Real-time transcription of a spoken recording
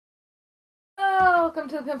welcome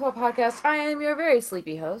to the Pinfall Podcast. I am your very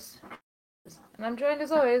sleepy host, and I'm joined as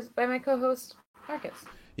always by my co-host, Marcus.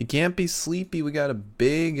 You can't be sleepy. We got a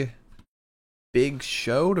big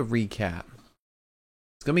show to recap.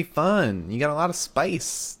 It's gonna be fun. You got a lot of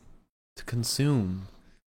spice to consume.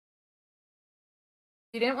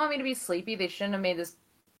 If you didn't want me to be sleepy, they shouldn't have made this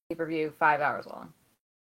pay-per-view 5 hours long.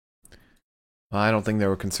 Well, I don't think they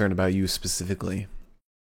were concerned about you specifically.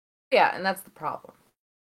 Yeah, and that's the problem.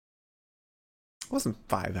 It wasn't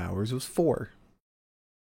 5 hours. It was 4.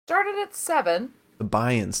 Started at 7. The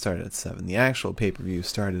buy-in started at 7. The actual pay-per-view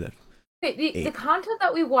started at The 8. content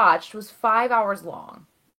that we watched was 5 hours long.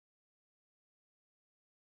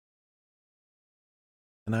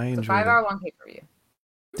 And I It's a enjoyed 5-hour it. long pay-per-view.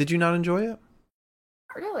 Did you not enjoy it?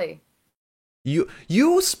 Really?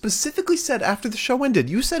 You specifically said after the show ended,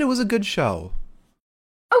 you said it was a good show.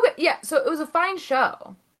 Okay, yeah, so it was a fine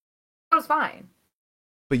show. It was fine.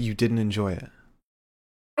 But you didn't enjoy it.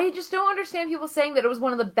 I just don't understand people saying that it was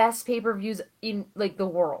one of the best pay-per-views in, like, the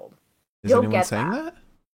world. Is Don't anyone get saying that?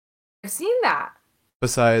 I've seen that.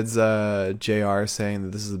 Besides JR saying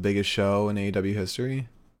that this is the biggest show in AEW history?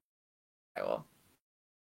 I will.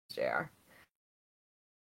 JR.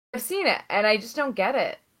 I've seen it, and I just don't get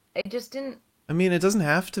it. I just didn't... I mean, it doesn't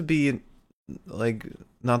have to be, like,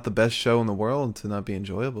 not the best show in the world to not be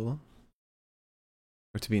enjoyable.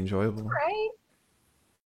 Or to be enjoyable. Right?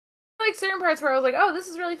 Like, certain parts where I was like, oh, this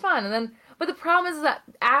is really fun. And then... But the problem is that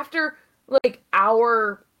after, like,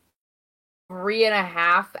 hour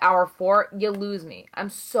 3.5, hour 4, you lose me. I'm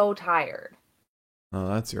so tired. Oh,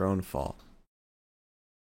 that's your own fault.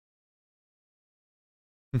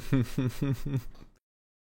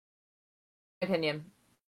 Opinion.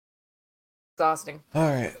 Exhausting.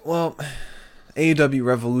 Alright, well, AEW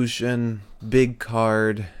Revolution, big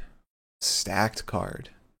card, stacked card.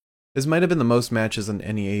 This might have been the most matches on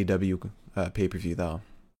any AEW pay-per-view, though.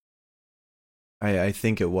 I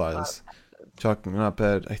think it was. Chalking up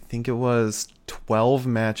at, I think it was 12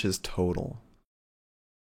 matches total.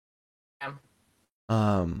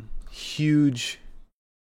 Yeah. Huge,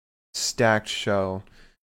 stacked show.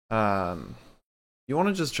 You want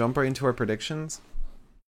to just jump right into our predictions?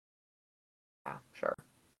 Yeah, sure.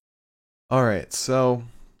 Alright, so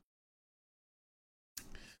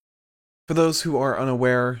for those who are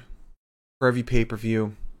unaware, for every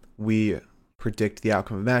pay-per-view, we predict the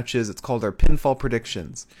outcome of matches. It's called our pinfall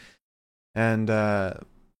predictions. And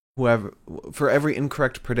for every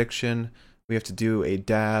incorrect prediction, we have to do a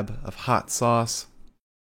dab of hot sauce.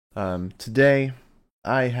 Today,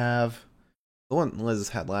 I have the one Liz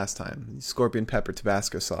had last time, scorpion pepper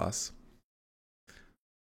Tabasco sauce.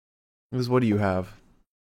 Liz, what do you have?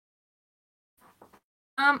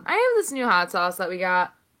 I have this new hot sauce that we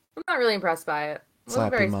got. I'm not really impressed by it. It wasn't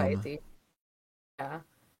Slappy very mama. spicy. Yeah.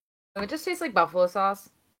 It just tastes like buffalo sauce.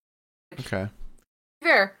 Okay.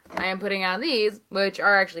 Fair. I am putting on these, which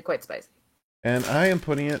are actually quite spicy. And I am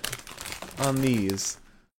putting it on these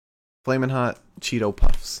Flamin' Hot Cheeto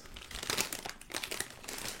Puffs.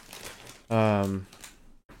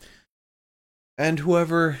 And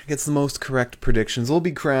whoever gets the most correct predictions will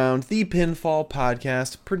be crowned the Pinfall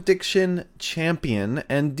Podcast Prediction Champion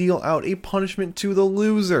and deal out a punishment to the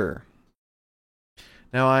loser.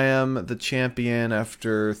 Now I am the champion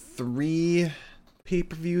after 3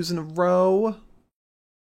 pay-per-views in a row.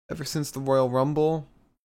 Ever since the Royal Rumble.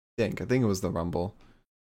 I think it was the Rumble.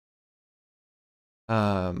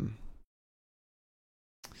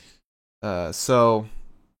 So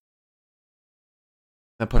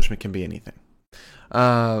that punishment can be anything.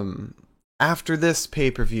 After this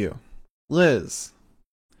pay-per-view, Liz,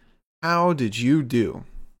 how did you do?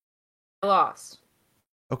 I lost.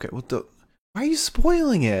 Okay, well, why are you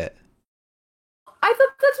spoiling it? I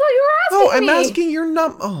thought that's what you were asking Oh, I'm me. asking your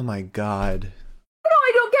Oh my god. No,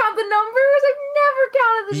 I don't count the numbers. I've never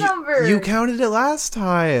counted the numbers. You counted it last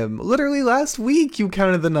time. Literally last week you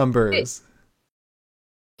counted the numbers.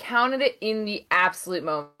 Counted it in the absolute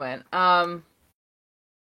moment. God.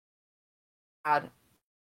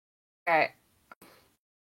 Okay.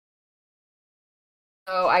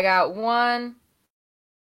 So I got 1.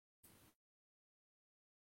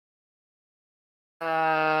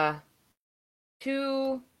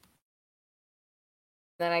 2.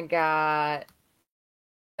 Then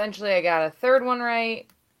eventually I got a 3rd one right.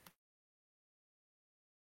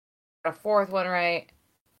 Got a 4th one right.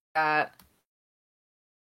 Got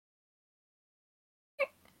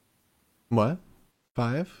What?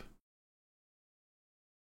 5?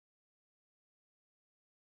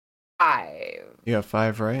 5. You got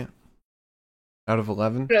 5 right? Out of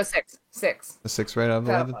 11? No, 6. 6. A 6 right out of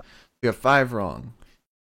Out of 11? You got 5 wrong.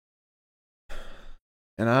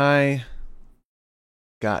 And I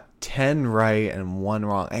got 10 right and 1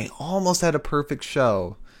 wrong. I almost had a perfect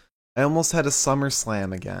show. I almost had a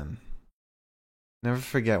SummerSlam again. Never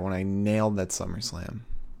forget when I nailed that SummerSlam.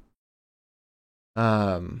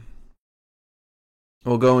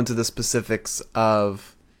 We'll go into the specifics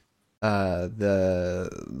of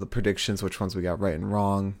the predictions, which ones we got right and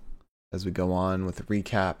wrong, as we go on with the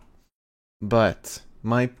recap. But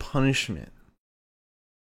my punishment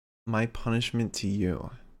to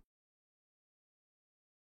you.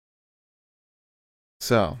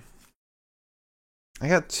 So, I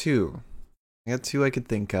got two I could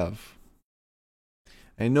think of.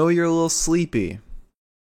 I know you're a little sleepy.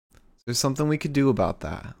 There's something we could do about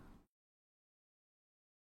that.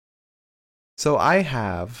 So I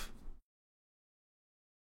have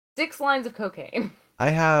 6 lines of cocaine. I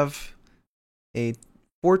have a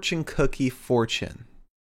fortune cookie fortune.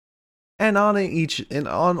 And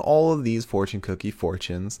on all of these fortune cookie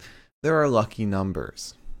fortunes, there are lucky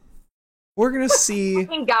numbers. We're going to see Oh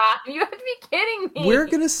my God, you have to be kidding me. We're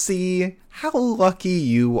going to see how lucky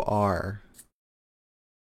you are.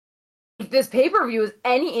 If this pay-per-view is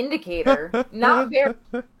any indicator, not very.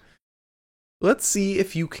 Let's see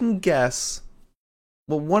if you can guess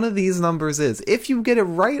what one of these numbers is. If you get it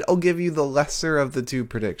right, I'll give you the lesser of the 2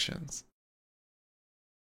 predictions.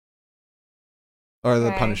 Or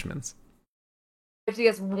the punishments. You have to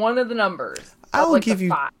guess one of the numbers. I'll give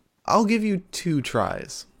you 2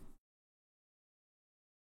 tries.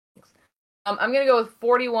 I'm gonna go with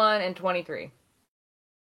 41 and 23.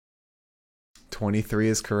 23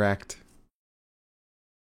 is correct.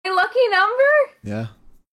 A lucky number? Yeah.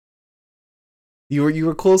 You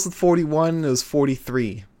were close with 41, it was 43.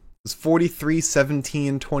 It was 43,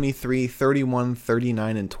 17, 23, 31,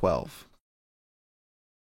 39, and 12.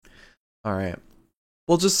 Alright.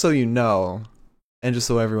 Well, just so you know, and just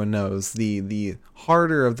so everyone knows, the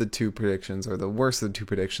harder of the 2 predictions, or the worst of the 2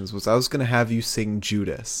 predictions, was I was going to have you sing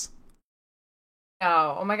Judas.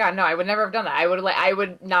 Oh my God, no, I would never have done that. I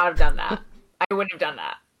would not have done that. I wouldn't have done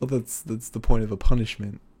that. Well, that's the point of a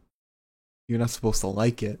punishment. You're not supposed to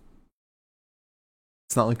like it.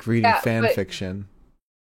 It's not like reading fan fiction.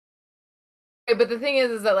 But the thing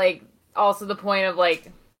is that, like, also the point of,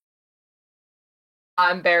 like,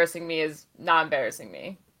 not embarrassing me is not embarrassing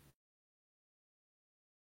me.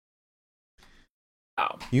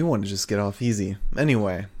 Oh. You want to just get off easy.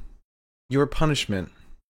 Anyway, your punishment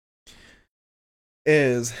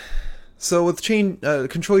is... So with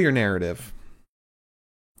Control Your Narrative,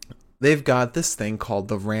 they've got this thing called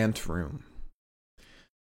the rant room,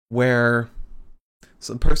 where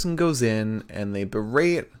some person goes in and they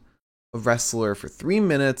berate a wrestler for 3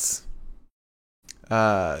 minutes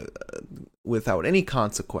without any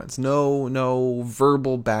consequence. No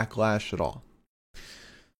verbal backlash at all.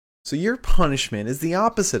 So your punishment is the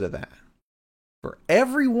opposite of that. For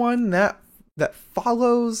everyone that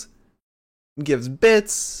follows, gives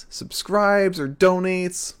bits, subscribes or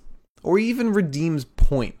donates, or even redeems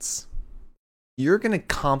points, you're going to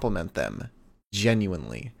compliment them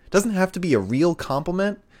genuinely. It doesn't have to be a real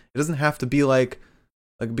compliment. It doesn't have to be like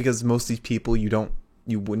because most of these people you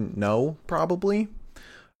wouldn't know probably.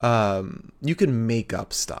 You can make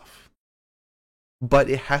up stuff, but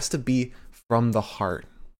it has to be from the heart.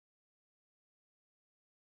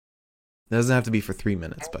 It doesn't have to be for 3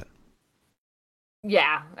 minutes, but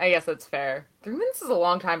yeah, I guess that's fair. 3 minutes is a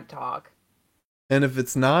long time to talk. And if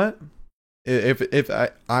it's not, if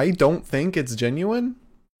I don't think it's genuine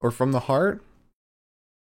or from the heart,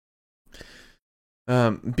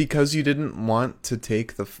 because you didn't want to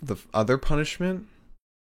take the other punishment,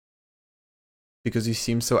 because you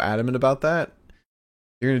seem so adamant about that,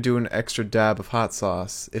 you're gonna do an extra dab of hot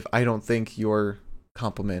sauce if I don't think your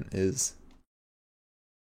compliment is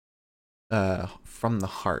from the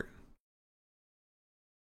heart.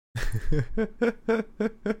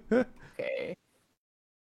 Okay.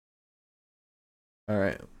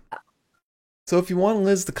 Alright. So if you want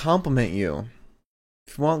Liz to compliment you,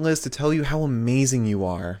 if you want Liz to tell you how amazing you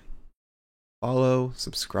are, follow,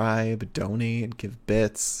 subscribe, donate, give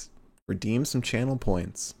bits, redeem some channel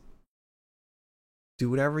points. Do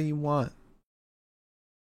whatever you want.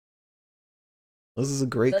 Liz is a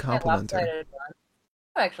great complimenter.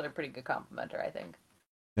 I'm actually a pretty good complimenter, I think.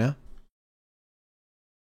 Yeah?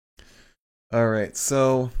 Alright,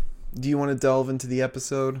 so do you want to delve into the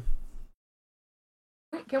episode?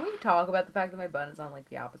 Can we talk about the fact that my bun is on, like,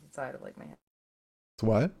 the opposite side of, like, my head? It's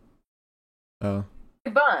what? Oh.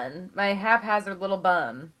 My bun. My haphazard little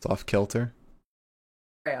bun. It's off kilter?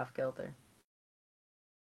 Very off kilter.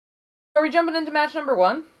 Are we jumping into match number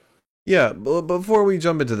 1? Yeah, but before we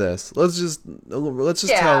jump into this, let's just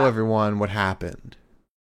tell everyone what happened.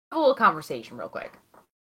 Have a little conversation real quick.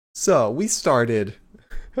 So we started.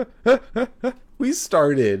 we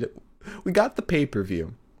started. We got the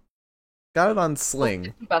pay-per-view. Got it on Oh,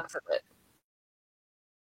 Sling. $50 of it.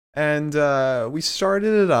 And we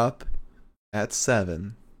started it up at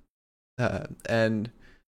 7. And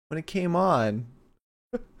when it came on,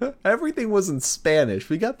 everything was in Spanish.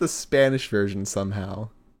 We got the Spanish version somehow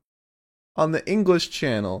on the English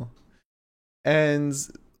channel. And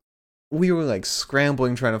we were like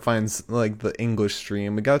scrambling trying to find like the English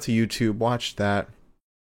stream. We got to YouTube, watched that.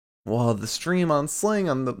 Well, the stream on Sling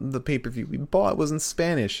on the pay-per-view we bought was in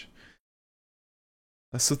Spanish.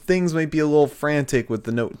 So things might be a little frantic with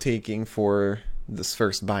the note-taking for this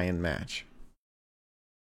first buy-in match.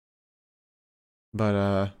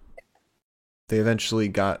 But Sling eventually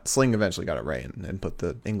got it right and put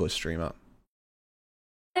the English stream up.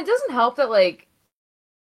 It doesn't help that like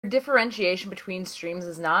differentiation between streams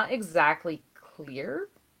is not exactly clear.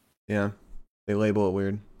 Yeah, they label it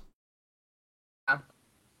weird. Yeah.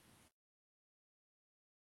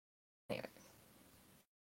 Anyways.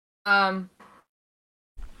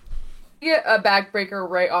 You get a backbreaker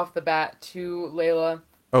right off the bat to Layla.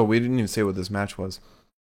 Oh, we didn't even say what this match was.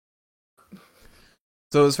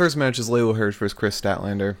 So his first match is Layla Hirsch versus Chris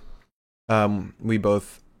Statlander. We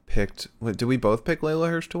both picked. Did we both pick Layla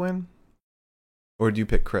Hirsch to win? Or did you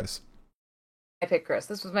pick Chris? I picked Chris.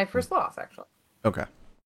 This was my first loss, actually. Okay.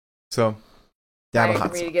 So, dab of hot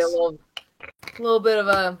for me to sauce. get a little bit of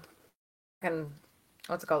a,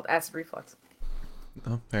 what's it called? Acid reflux.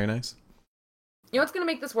 Oh, very nice. You know what's gonna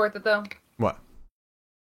make this worth it though? What? I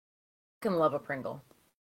can love a Pringle.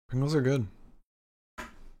 Pringles are good.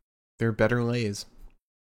 They're better Lays.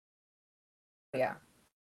 Yeah.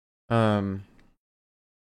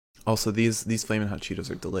 Also, these Flamin' Hot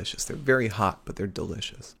Cheetos are delicious. They're very hot, but they're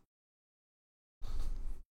delicious.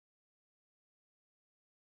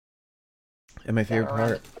 And my favorite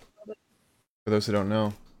part, for those who don't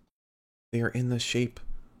know, they are in the shape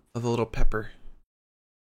of a little pepper.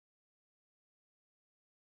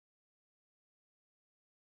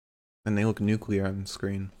 And they look nuclear on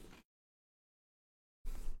screen.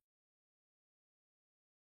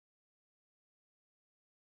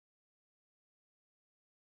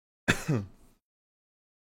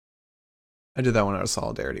 I did that one out of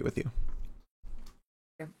solidarity with you.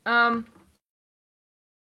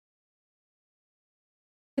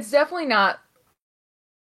 It's definitely not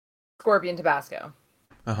Scorpion Tabasco.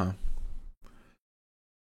 Uh-huh.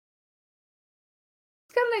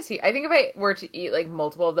 It's got a nice heat. I think if I were to eat like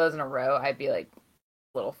multiple of those in a row, I'd be like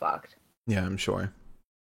a little fucked. Yeah, I'm sure.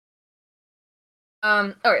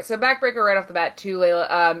 Okay, so backbreaker right off the bat to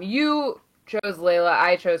Layla. You chose Layla,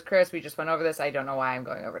 I chose Chris. We just went over this. I don't know why I'm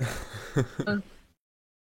going over it.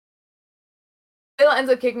 Layla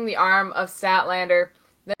ends up kicking the arm of Statlander,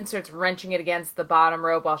 then starts wrenching it against the bottom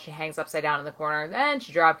rope while she hangs upside down in the corner. Then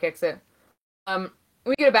she drop kicks it.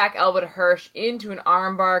 We get a back elbow to Hirsch into an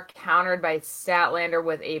armbar, countered by Statlander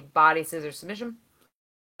with a body scissor submission.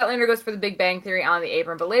 Statlander goes for the Big Bang Theory on the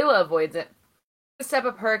apron, but Layla avoids it. Step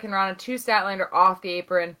up Hurricane Rana to Statlander off the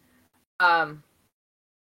apron.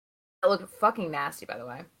 That looked fucking nasty, by the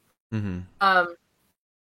way. Mm-hmm.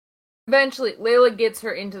 Eventually, Layla gets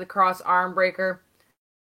her into the cross arm breaker.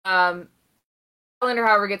 Statlander,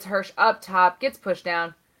 however, gets Hirsch up top, gets pushed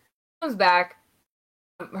down, comes back.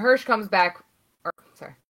 Hirsch comes back.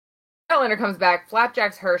 Statlander comes back,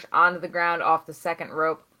 flapjacks Hirsch onto the ground off the second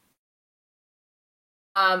rope.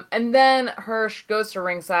 And then Hirsch goes to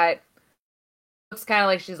ringside. Looks kind of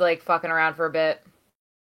like she's like fucking around for a bit.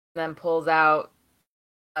 Then pulls out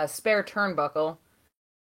a spare turnbuckle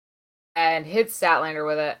and hits Statlander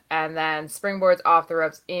with it, and then springboards off the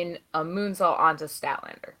ropes in a moonsault onto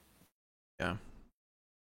Statlander. Yeah.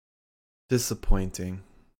 Disappointing.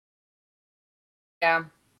 Yeah.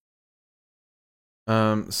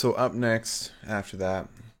 So up next, after that,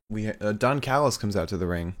 we Don Callis comes out to the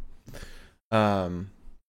ring. Well,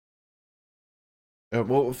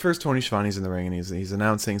 first Tony Schiavone's in the ring, and he's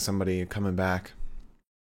announcing somebody coming back.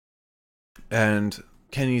 And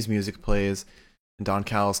Kenny's music plays, and Don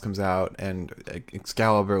Callis comes out, and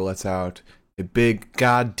Excalibur lets out a big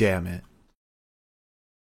 "God damn it."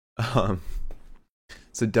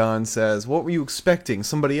 So Don says, "What were you expecting?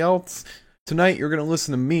 Somebody else? Tonight you're gonna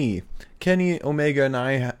listen to me. Kenny Omega and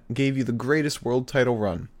I gave you the greatest world title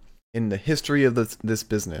run in the history of this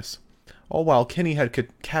business. All while Kenny had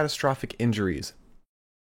catastrophic injuries.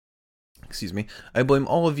 Excuse me. I blame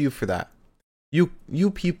all of you for that. You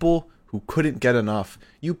people who couldn't get enough.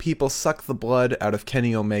 You people suck the blood out of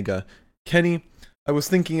Kenny Omega. Kenny, I was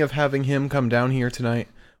thinking of having him come down here tonight.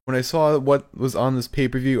 When I saw what was on this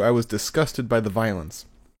pay-per-view, I was disgusted by the violence.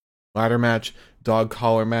 Ladder match, dog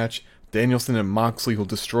collar match. Danielson and Moxley will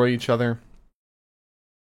destroy each other.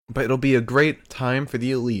 But it'll be a great time for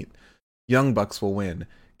the Elite. Young Bucks will win.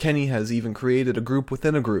 Kenny has even created a group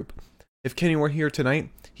within a group. If Kenny were here tonight,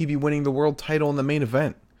 he'd be winning the world title in the main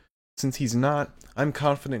event. Since he's not, I'm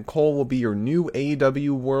confident Cole will be your new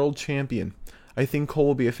AEW World Champion. I think Cole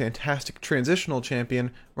will be a fantastic transitional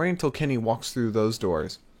champion right until Kenny walks through those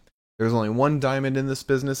doors. There's only one diamond in this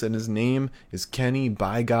business, and his name is Kenny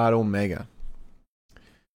by God Omega.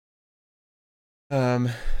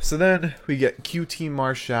 So then we get QT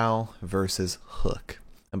Marshall versus Hook.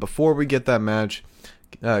 And before we get that match,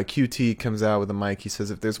 QT comes out with a mic. He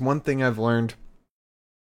says, if there's one thing I've learned,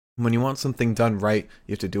 when you want something done right,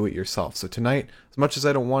 you have to do it yourself. So tonight, as much as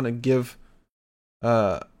I don't want to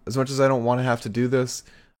have to do this,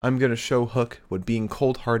 I'm going to show Hook what being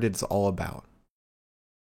cold-hearted is all about.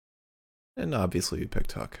 And obviously we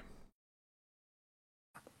picked Hook.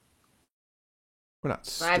 We're not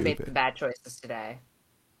stupid. I've made some bad choices today.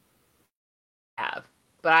 I have.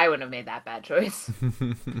 But I wouldn't have made that bad choice.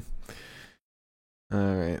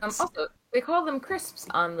 Alright. Also, they call them crisps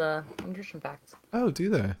on the nutrition facts. Oh, do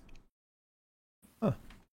they? Huh.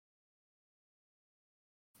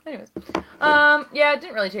 Anyways. Yeah,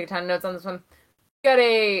 didn't really take a ton of notes on this one. We got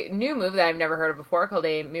a new move that I've never heard of before called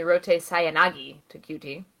a Mirote Sayanagi to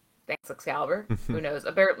QT. Thanks, Excalibur. Who knows?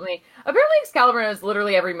 Apparently Excalibur knows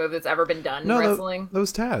literally every move that's ever been done in wrestling. That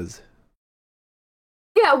was Taz.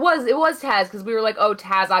 Yeah, it was Taz, because we were like, oh,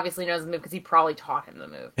 Taz obviously knows the move because he probably taught him the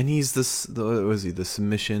move. And he's the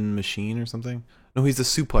submission machine or something? No, he's the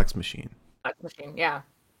suplex machine. Machine, yeah.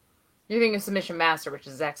 You're thinking of Submission Master, which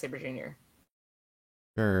is Zack Sabre Jr.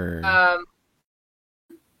 Sure. Oh.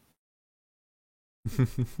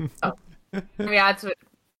 I mean, that's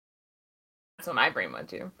what my brain went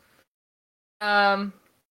to.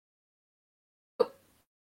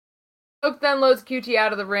 Hook then loads QT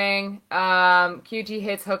out of the ring. QT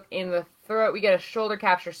hits Hook in the throat. We get a shoulder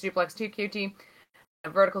capture suplex to QT, a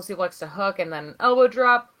vertical suplex to Hook, and then an elbow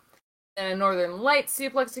drop, and a Northern Light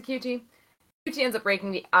suplex to QT. QT ends up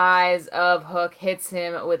breaking the eyes of Hook, hits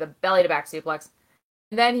him with a belly-to-back suplex.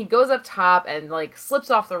 And then he goes up top and, like,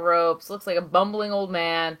 slips off the ropes, looks like a bumbling old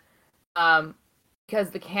man,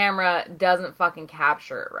 because the camera doesn't fucking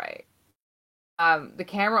capture it right. The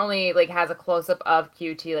camera only, like, has a close-up of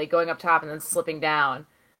QT, like, going up top and then slipping down.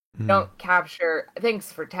 Don't capture...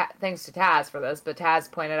 Thanks to Taz for this, but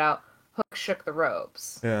Taz pointed out Hook shook the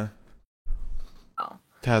ropes. Yeah. Oh.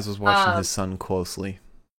 Taz was watching his son closely.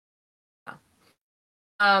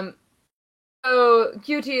 So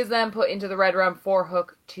QT is then put into the red room for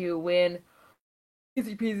Hook to win.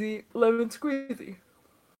 Easy peasy, lemon squeezy.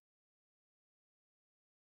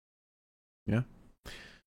 Yeah.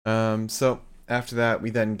 So after that,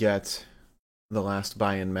 we then get the last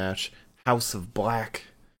buy-in match: House of Black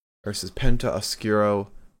versus Penta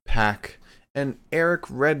Oscuro, Pac, and Eric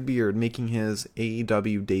Redbeard making his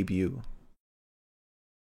AEW debut.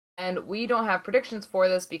 And we don't have predictions for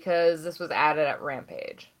this because this was added at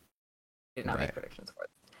Rampage. Did not make predictions for it.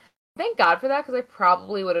 Thank God for that, because I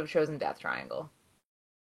probably would have chosen Death Triangle.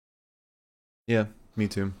 Yeah, me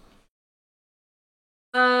too.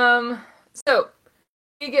 So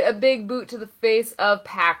we get a big boot to the face of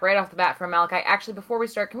Pac right off the bat from Malachi. Actually, before we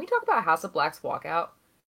start, can we talk about House of Black's walkout?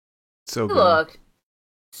 So good. He looked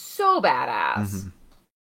so badass.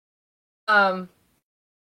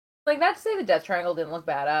 Like, not to say the Death Triangle didn't look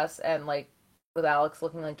badass, and like with Alex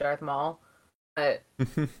looking like Darth Maul, but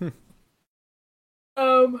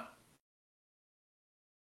so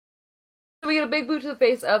we get a big boot to the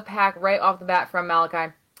face of Pac right off the bat from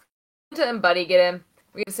Malachi. Penta and Buddy get him.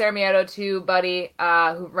 We get Sarah Miedo to Buddy,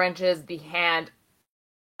 who wrenches the hand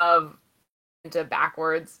of Penta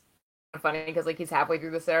backwards. Funny because like he's halfway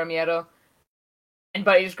through the Sarah Miedo, and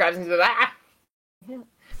Buddy just grabs him and goes, ah!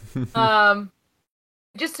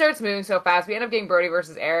 It just starts moving so fast. We end up getting Brody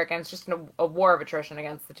versus Eric, and it's just a war of attrition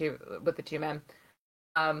against the two men.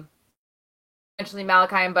 Eventually,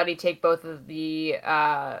 Malachi and Buddy take both of the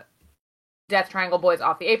Death Triangle boys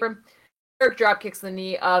off the apron. Eric drop kicks the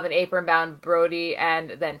knee of an apron-bound Brody and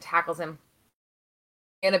then tackles him.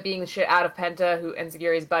 They end up beating the shit out of Penta, who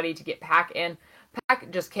insecures Buddy to get Pac in.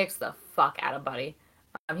 Pac just kicks the fuck out of Buddy.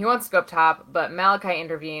 He wants to go up top, but Malachi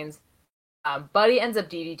intervenes. Buddy ends up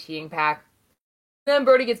DDTing Pac. Then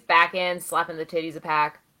Brody gets back in, slapping the titties of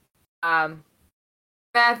Pac.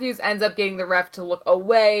 Matthews ends up getting the ref to look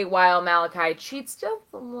away while Malachi cheats just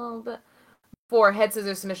a little bit for head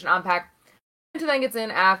scissors submission on Pac. Penta then gets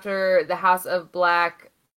in after the House of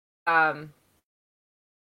Black, after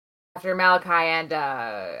Malachi and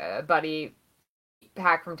Buddy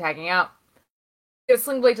Pac from tagging out. Gives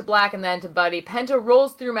Sling Blade to Black and then to Buddy. Penta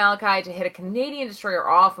rolls through Malachi to hit a Canadian Destroyer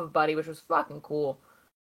off of Buddy, which was fucking cool.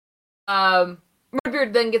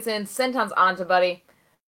 Redbeard then gets in, Senton's onto Buddy,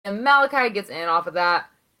 and Malachi gets in off of that.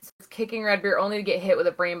 Starts kicking Redbeard only to get hit with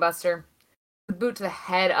a Brainbuster. The boot to the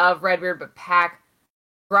head of Redbeard, but Pac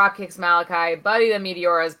drop kicks Malachi. Buddy then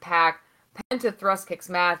Meteoras Pac. Penta thrust kicks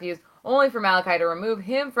Matthews, only for Malachi to remove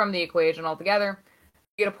him from the equation altogether.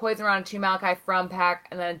 You get a poison round to Malachi from Pac,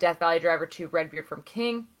 and then a Death Valley driver to Redbeard from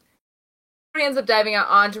King. He ends up diving out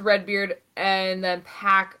onto Redbeard, and then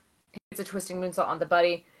Pac hits a twisting moonsault onto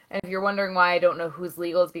Buddy. And if you're wondering why I don't know who's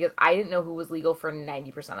legal, it's because I didn't know who was legal for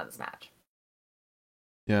 90% of this match.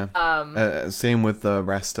 Yeah. Same with the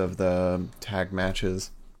rest of the tag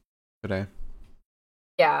matches today.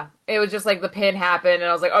 Yeah, it was just like the pin happened,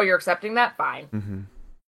 and I was like, "Oh, you're accepting that? Fine."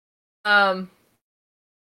 Mm-hmm.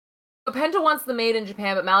 But Penta wants the maid in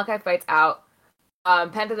Japan, but Malachi fights out.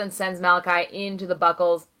 Penta then sends Malachi into the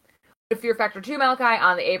buckles. The Fear Factor 2 Malachi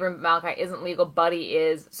on the apron, but Malachi isn't legal. Buddy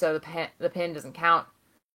is, so the pin doesn't count.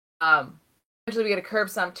 Eventually we get a curb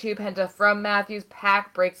stomp to Penta from Matthews.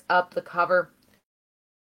 Pac breaks up the cover.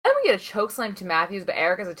 Then we get a chokeslam to Matthews, but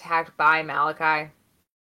Eric is attacked by Malachi.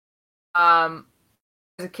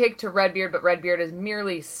 There's a kick to Redbeard, but Redbeard is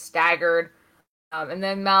merely staggered. And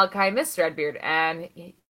then Malachi missed Redbeard, and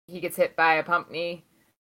he gets hit by a pump knee.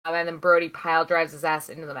 And then Brody pile drives his ass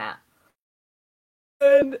into the mat.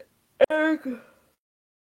 And Eric,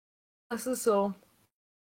 bless his soul,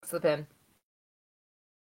 that's the pin.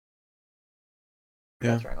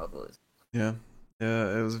 Yeah. Yeah.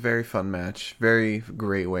 It was a very fun match. Very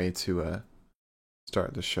great way to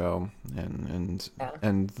start the show and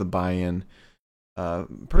the buy-in.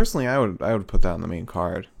 Personally, I would put that on the main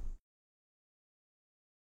card.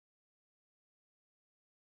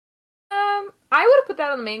 I would have put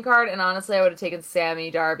that on the main card, and honestly, I would have taken Sammy,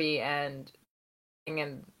 Darby, and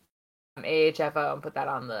AHFO and put that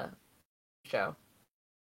on the show.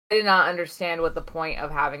 I did not understand what the point of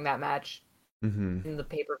having that match in the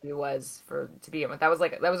pay-per-view was to begin with. That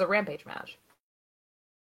was a Rampage match.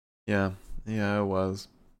 Yeah, it was.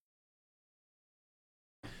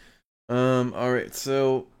 All right,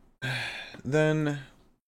 so then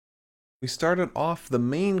we started off the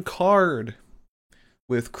main card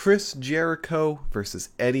with Chris Jericho versus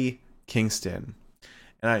Eddie Kingston.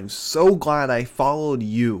 And I'm so glad I followed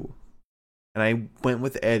you. And I went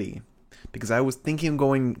with Eddie. Because I was thinking of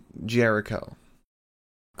going Jericho.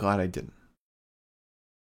 Glad I didn't.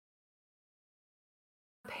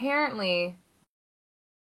 Apparently,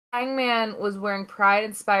 Hangman was wearing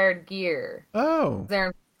Pride-inspired gear. Oh. They're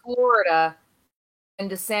in Florida.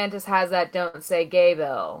 And DeSantis has that Don't Say Gay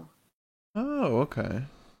bill. Oh, okay.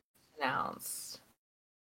 Announced.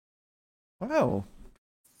 Wow.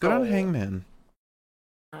 Good on Hangman.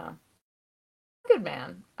 Good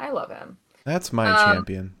man. I love him. That's my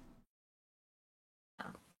champion.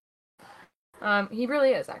 He really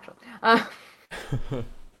is, actually.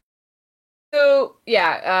 So,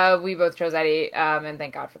 yeah, we both chose Eddie, and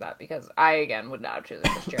thank God for that, because I, again, would not have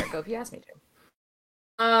chosen Chris Jericho if you asked me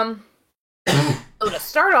to. So to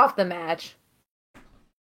start off the match,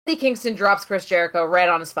 Eddie Kingston drops Chris Jericho right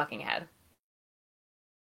on his fucking head.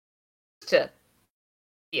 To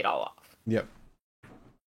beat it all off. Yep.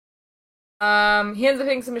 He ends up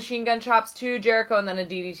hitting some machine gun chops to Jericho and then a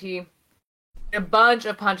DDT. A bunch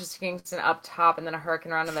of punches to Kingston up top and then a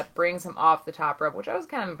Hurricane Rana that brings him off the top rope, which I was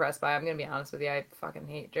kind of impressed by. I'm gonna be honest with you, I fucking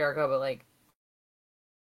hate Jericho, but like,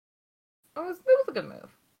 it was a good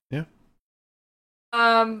move. Yeah.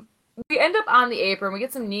 We end up on the apron. We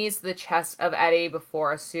get some knees to the chest of Eddie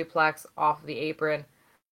before a suplex off of the apron.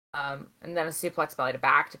 And then a suplex belly to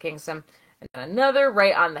back to Kingston. And then another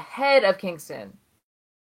right on the head of Kingston.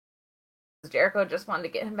 Jericho just wanted to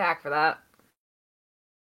get him back for that.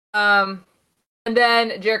 And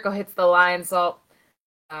then Jericho hits the lion salt.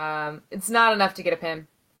 It's not enough to get a pin.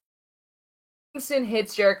 Kingston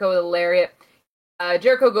hits Jericho with a lariat.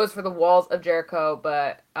 Jericho goes for the walls of Jericho,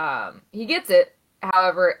 but he gets it.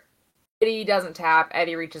 However, Eddie doesn't tap.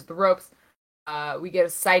 Eddie reaches the ropes. We get a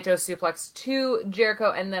Saito suplex to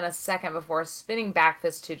Jericho, and then a second before a spinning back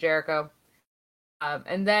fist to Jericho.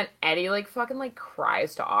 And then Eddie fucking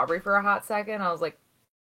cries to Aubrey for a hot second. I was like,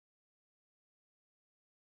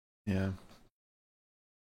 yeah.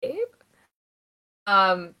 Abe?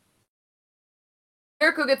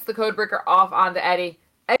 Jericho gets the codebreaker off onto Eddie.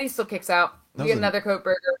 Eddie still kicks out. We get another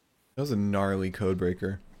codebreaker. That was a gnarly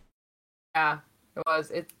codebreaker. Yeah, it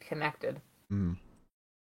was. It's connected. Mm.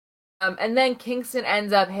 And then Kingston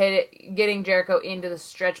ends up getting Jericho into the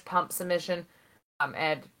stretch pump submission.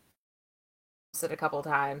 And it a couple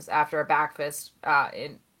times after a back fist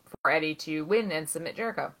for Eddie to win and submit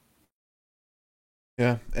Jericho.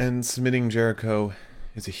 Yeah, and submitting Jericho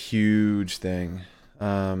is a huge thing.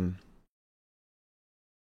 I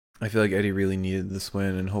feel like Eddie really needed this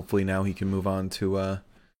win, and hopefully now he can move on to, I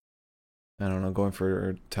don't know, going for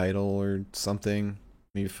a title or something.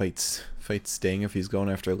 Maybe fight Sting if he's going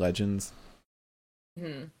after Legends.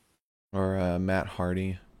 Hmm. Or Matt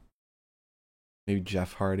Hardy. Maybe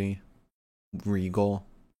Jeff Hardy. Regal.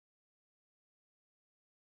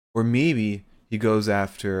 Or maybe he goes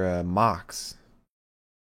after Mox.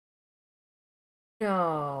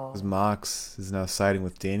 No. Because Mox is now siding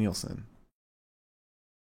with Danielson.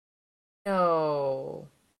 No.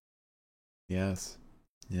 Yes.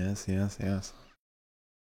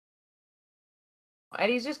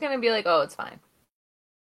 Eddie's just gonna be like, oh, it's fine.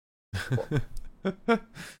 Cool.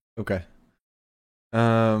 Okay.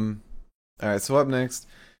 Alright, so up next,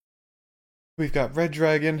 we've got Red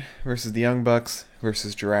Dragon versus the Young Bucks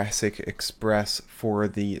versus Jurassic Express for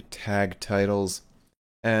the tag titles.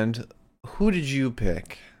 And who did you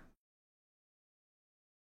pick?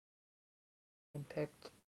 I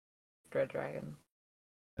picked Red Dragon.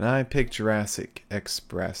 And I picked Jurassic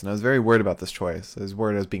Express. And I was very worried about this choice. I was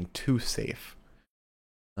worried I was being too safe.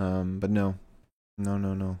 But no.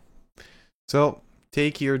 No. So,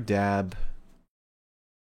 take your dab.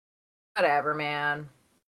 Whatever, man.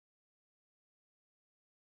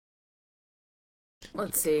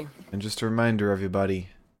 Let's see. And just a reminder, everybody,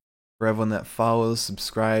 for everyone that follows,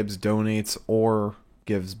 subscribes, donates, or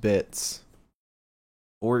gives bits,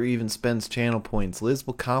 or even spends channel points, Liz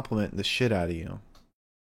will compliment the shit out of you.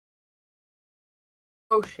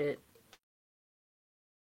 Oh, shit.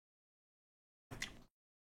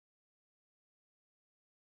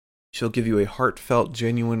 She'll give you a heartfelt,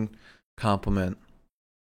 genuine compliment.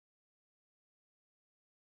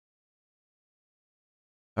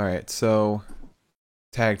 Alright, so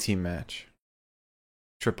tag team match.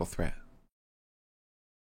 Triple threat.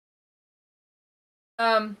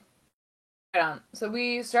 Right on. So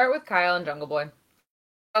we start with Kyle and Jungle Boy.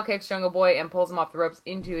 Kyle kicks Jungle Boy and pulls him off the ropes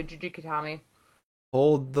into a Jujikatami.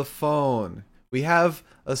 Hold the phone. We have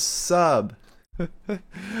a sub.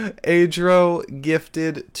 Adro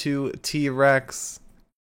gifted to T-Rex.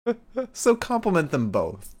 So compliment them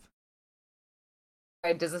both.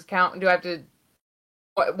 Right, does this count? Do I have to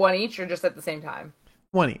one each or just at the same time?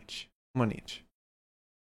 One each.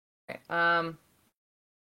 Okay. Trying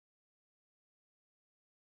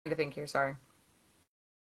to think here, sorry.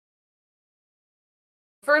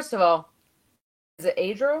 First of all, is it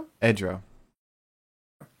Adro? Edro.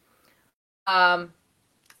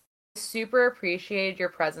 Super appreciated your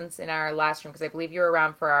presence in our last stream because I believe you were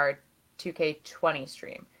around for our 2K20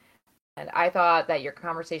 stream. And I thought that your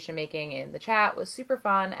conversation making in the chat was super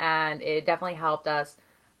fun and it definitely helped us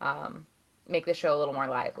make the show a little more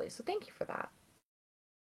lively. So thank you for that.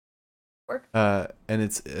 And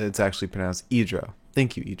it's actually pronounced Edro.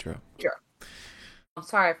 Thank you, Edro. Sure. I'm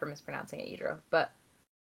sorry for mispronouncing it, Edro, but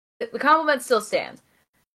the compliment still stands.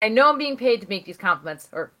 I know I'm being paid to make these compliments,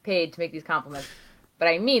 but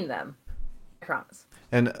I mean them. I promise.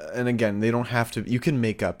 And again, they don't have to. You can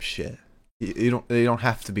make up shit. They don't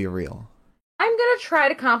have to be real. I'm gonna try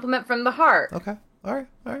to compliment from the heart. Okay. All right.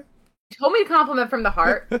 You told me to compliment from the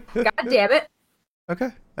heart. God damn it. Okay.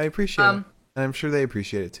 I appreciate it. And I'm sure they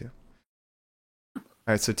appreciate it too. All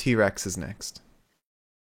right. So T-Rex is next.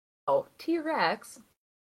 Oh, T-Rex.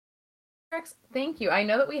 T-Rex, thank you. I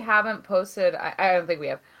know that we haven't posted. I don't think we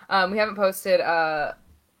have. We haven't posted a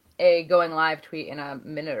going live tweet in a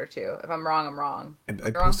minute or two. If I'm wrong, I'm wrong.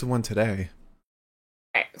 I posted one today.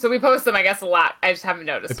 Okay, so we post them, I guess, a lot. I just haven't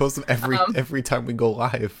noticed. I post them every time we go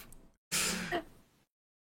live.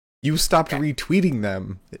 You stopped retweeting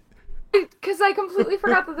them. Because I completely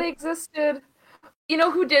forgot that they existed. You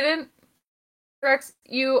know who didn't? Rex,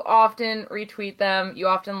 you often retweet them. You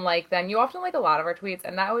often like them. You often like a lot of our tweets.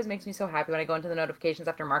 And that always makes me so happy when I go into the notifications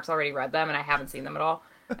after Mark's already read them and I haven't seen them at all.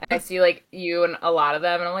 And I see, like, you and a lot of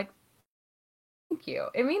them. And I'm like, thank you.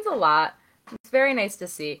 It means a lot. It's very nice to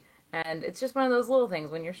see. And it's just one of those little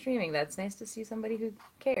things when you're streaming that's nice to see somebody who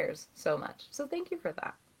cares so much. So thank you for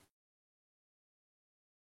that.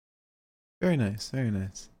 Very nice.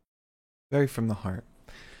 Very from the heart.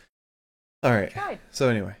 All right. So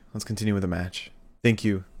anyway, let's continue with the match. Thank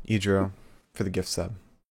you, Edro, for the gift sub.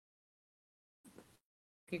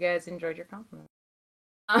 You guys enjoyed your compliment.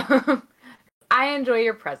 I enjoy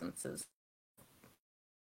your presences.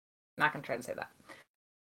 I'm not going to try to say that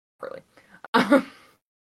poorly.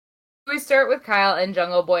 We start with Kyle and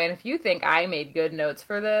Jungle Boy, and if you think I made good notes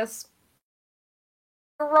for this,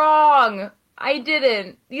 you're wrong. I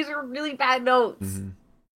didn't. These are really bad notes. Mm-hmm.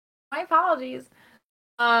 My apologies.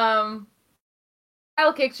 Um,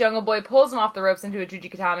 Kyle kicks Jungle Boy, pulls him off the ropes into a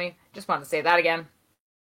Jujikatami. Just wanted to say that again.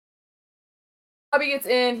 Bobby gets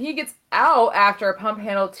in. He gets out after a pump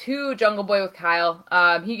handle to Jungle Boy with Kyle.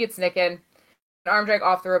 He gets Nick in. An arm drag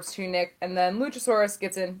off the ropes to Nick. And then Luchasaurus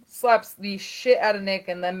gets in, slaps the shit out of Nick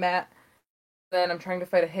and then Matt. Then I'm trying to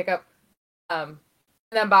fight a hiccup. And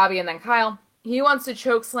then Bobby and then Kyle. He wants to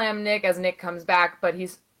choke slam Nick as Nick comes back, but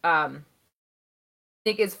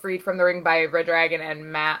Nick is freed from the ring by Red Dragon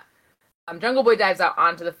and Matt. Jungle Boy dives out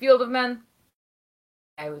onto the field of men.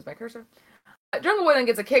 I lose my cursor. Jungle Boy then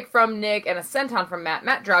gets a kick from Nick and a senton from Matt.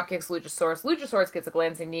 Matt drop kicks Luchasaurus. Luchasaurus gets a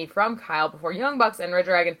glancing knee from Kyle before Young Bucks and Red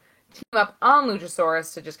Dragon team up on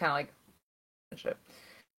Luchasaurus to just kind of like finish it.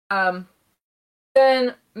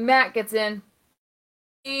 Then Matt gets in.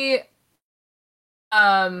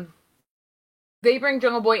 They bring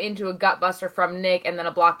Jungle Boy into a gut buster from Nick and then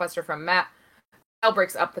a blockbuster from Matt. Kyle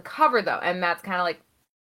breaks up the cover though, and Matt's kind of like,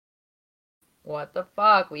 what the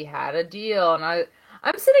fuck? We had a deal. And I'm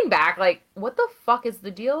sitting back like, what the fuck is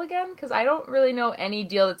the deal again? Because I don't really know any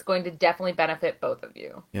deal that's going to definitely benefit both of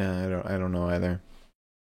you. Yeah, I don't know either.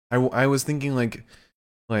 I was thinking like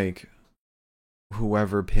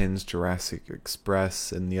whoever pins Jurassic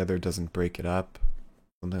Express and the other doesn't break it up.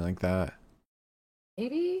 Something like that.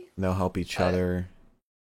 Maybe? And they'll help each other.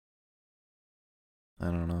 I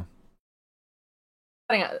don't know.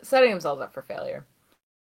 Setting themselves up for failure.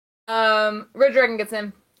 Red Dragon gets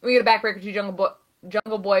in. We get a backbreaker to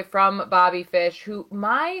Jungle Boy from Bobby Fish, who,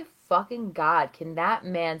 my fucking god, can that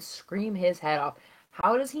man scream his head off?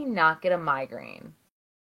 How does he not get a migraine?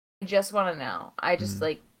 I just want to know. I just,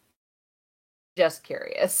 just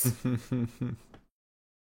curious.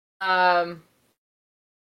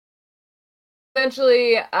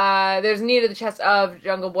 Eventually, there's a knee to the chest of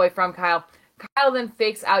Jungle Boy from Kyle. Kyle then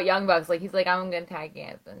fakes out Young Bucks. Like, he's like, I'm gonna tag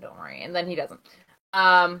Anthony, don't worry. And then he doesn't.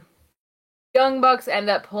 Young Bucks end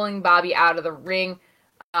up pulling Bobby out of the ring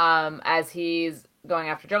as he's going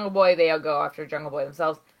after Jungle Boy. They all go after Jungle Boy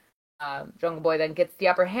themselves. Jungle Boy then gets the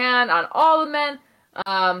upper hand on all the men.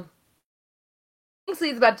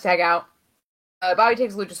 Kingsley's about to tag out. Bobby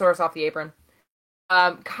takes Luchasaurus off the apron.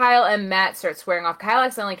 Kyle and Matt start squaring off. Kyle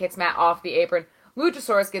accidentally kicks Matt off the apron.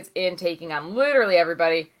 Luchasaurus gets in, taking on literally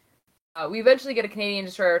everybody. We eventually get a Canadian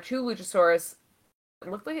Destroyer to Luchasaurus.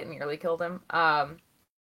 It looked like it nearly killed him. However,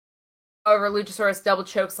 Luchasaurus double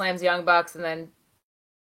choke slams Young Bucks and then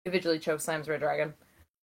individually choke slams Red Dragon.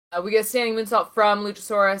 We get a standing moonsault from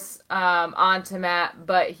Luchasaurus onto Matt,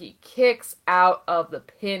 but he kicks out of the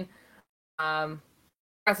pin.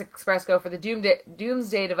 Jurassic Express go for the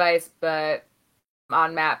Doomsday device, but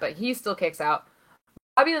on Matt, but he still kicks out.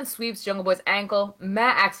 Bobby then sweeps Jungle Boy's ankle.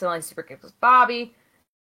 Matt accidentally super kicks Bobby.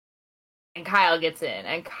 And Kyle gets in.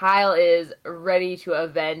 And Kyle is ready to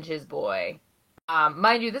avenge his boy.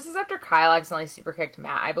 Mind you, this is after Kyle accidentally super kicked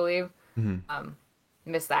Matt, I believe. Mm-hmm.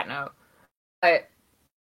 Missed that note. But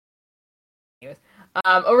anyways.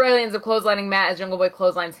 O'Reilly ends up clotheslining Matt as Jungle Boy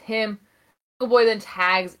clotheslines him. Jungle Boy then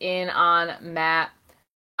tags in on Matt.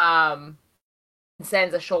 And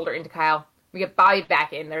sends a shoulder into Kyle. We get Bobby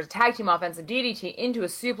back in. There's a tag team offensive DDT into a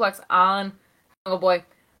suplex on Jungle Boy.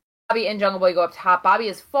 Bobby and Jungle Boy go up top. Bobby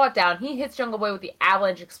is fought down. He hits Jungle Boy with the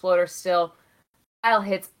Avalanche Exploder still. Kyle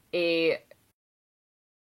hits a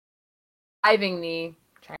diving knee. I'm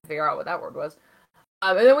trying to figure out what that word was.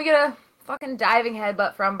 And then we get a fucking diving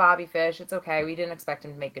headbutt from Bobby Fish. It's okay. We didn't expect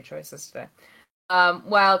him to make good choices today.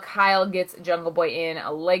 While Kyle gets Jungle Boy in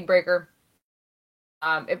a leg breaker.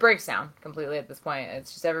 It breaks down completely at this point.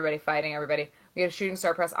 It's just everybody fighting everybody. We get a shooting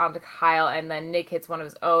star press onto Kyle, and then Nick hits one of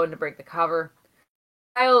his own to break the cover.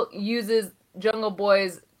 Kyle uses Jungle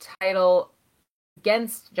Boy's title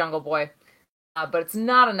against Jungle Boy, but it's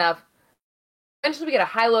not enough. Eventually, we get a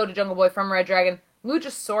high-low to Jungle Boy from Red Dragon.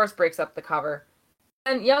 Luchasaurus breaks up the cover.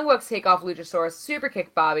 And Young Bucks take off Luchasaurus, super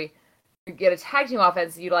kick Bobby. We get a tag team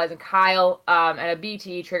offense utilizing Kyle and a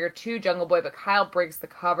BTE trigger to Jungle Boy, but Kyle breaks the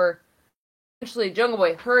cover. Eventually, Jungle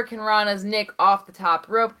Boy Hurricane Rana's Nick off the top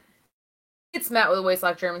rope. Hits Matt with a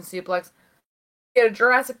waistlock German suplex. We get a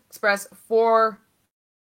Jurassic Express for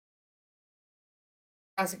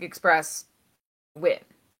Jurassic Express win.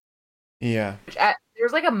 Yeah.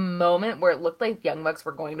 There's like a moment where it looked like Young Bucks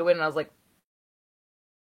were going to win, and I was like,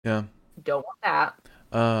 yeah, don't want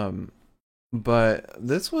that. But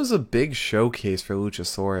this was a big showcase for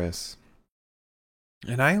Luchasaurus.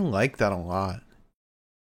 And I like that a lot.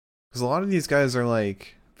 Because a lot of these guys are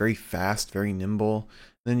like very fast, very nimble.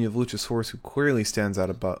 And then you have Luchasaurus, who clearly stands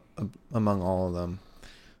out among all of them.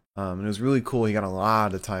 And it was really cool. He got a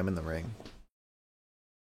lot of time in the ring.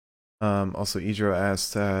 Also, Idro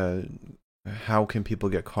asked, how can people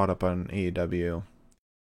get caught up on AEW?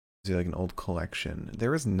 Is there like an old collection?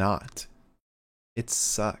 There is not. It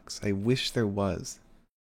sucks. I wish there was.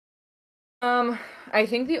 Um, I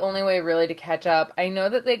think the only way really to catch up, I know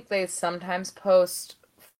that they sometimes post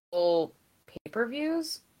full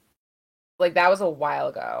pay-per-views. Like that was a while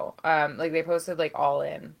ago. Like they posted like All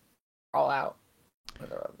In, All Out. One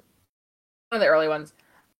of the early ones.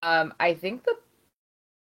 I think the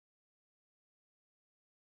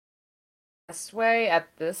best way at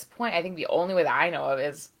this point, I think the only way that I know of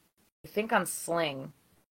is I think on Sling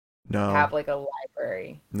they No, have like a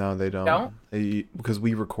library. no, they Don't? don't. Because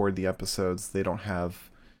we record the episodes, they don't have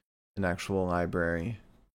an actual library.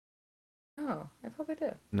 Oh, I thought they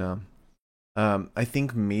did. No. I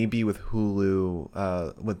think maybe with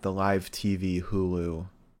Hulu, with the live TV Hulu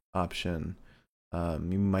option,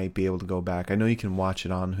 you might be able to go back. I know you can watch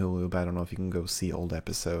it on Hulu, but I don't know if you can go see old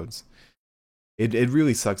episodes. It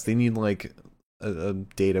really sucks. They need like a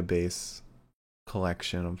database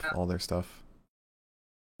collection of all their stuff.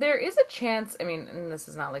 There is a chance, I mean, and this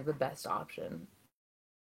is not like the best option.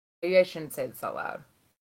 Maybe I shouldn't say this out loud.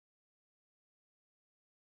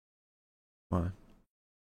 What?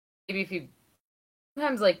 Maybe if you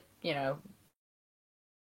sometimes like, you know,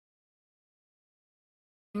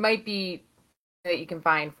 it might be that you can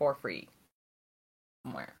find for free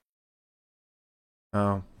somewhere.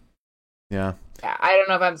 Oh, yeah. Yeah, I don't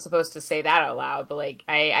know if I'm supposed to say that out loud, but like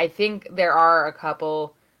I think there are a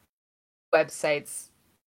couple websites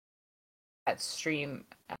that stream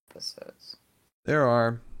episodes. There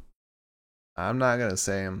are. I'm not gonna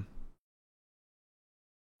say them.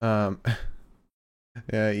 Um,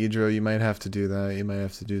 yeah, Idro, you might have to do that. You might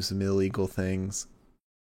have to do some illegal things.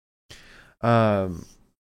 Um,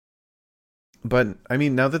 but I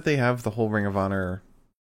mean, now that they have the whole Ring of Honor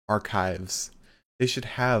archives, they should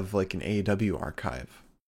have like an AEW archive.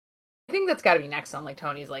 I think that's got to be next on like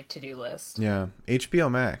Tony's like to-do list. Yeah, HBO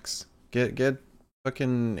Max. Get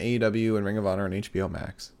fucking AEW and Ring of Honor on HBO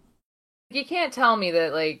Max. You can't tell me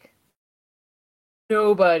that like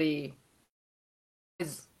nobody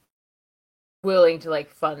is willing to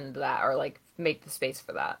like fund that or like make the space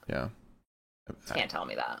for that. Yeah. Can't tell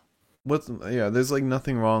me that. There's like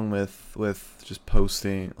nothing wrong with just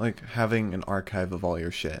posting, like having an archive of all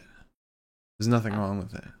your shit. There's nothing wrong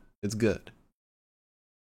with it. It's good.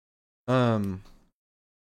 All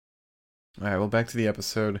right, well, back to the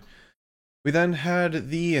episode. We then had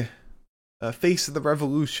the Face of the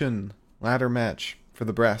Revolution ladder match for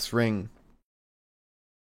the brass ring.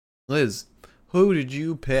 Liz, who did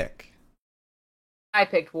you pick? I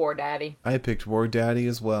picked War Daddy. I picked War Daddy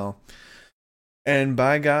as well. And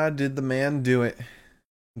by God, did the man do it.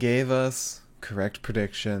 Gave us correct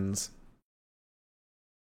predictions.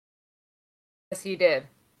 Yes, he did.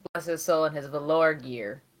 Bless his soul and his velour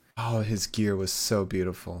gear. Oh, his gear was so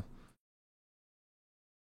beautiful.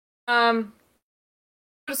 To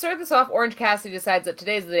start this off, Orange Cassidy decides that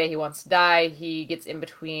today's the day he wants to die. He gets in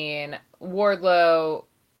between Wardlow,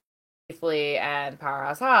 Keith Lee, and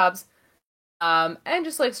Powerhouse Hobbs, and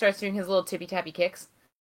just like starts doing his little tippy-tappy kicks.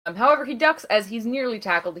 However, he ducks as he's nearly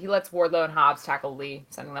tackled. He lets Wardlow and Hobbs tackle Lee,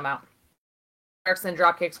 sending them out. Starks then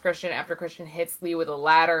drop kicks Christian after Christian hits Lee with a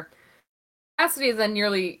ladder. Cassidy is then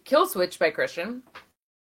nearly kill switched by Christian.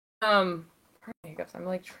 Pardon me, hiccups. I'm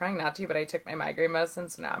like trying not to, but I took my migraine medicine,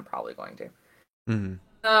 so now I'm probably going to. Mm-hmm.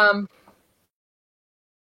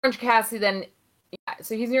 Orange Cassidy then, yeah,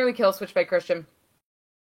 so he's nearly kill switched by Christian.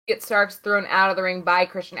 He gets Starks thrown out of the ring by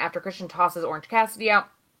Christian after Christian tosses Orange Cassidy out.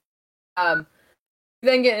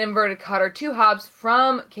 Then get an inverted cutter to Hobbs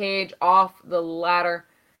from cage off the ladder.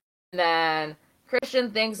 And then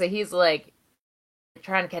Christian thinks that he's like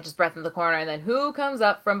trying to catch his breath in the corner, and then who comes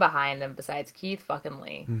up from behind him besides Keith fucking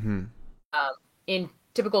Lee? Mm-hmm. In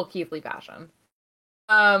typical Keith Lee fashion.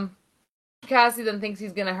 Cassidy then thinks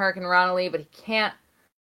he's gonna Hurricane Ronald Lee, but he can't.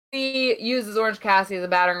 He uses Orange Cassidy as a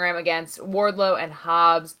battering ram against Wardlow and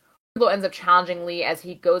Hobbs. Wardlow ends up challenging Lee as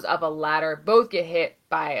he goes up a ladder. Both get hit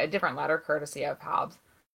by a different ladder, courtesy of Hobbs.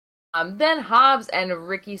 Then Hobbs and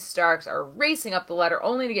Ricky Starks are racing up the ladder,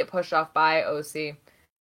 only to get pushed off by OC.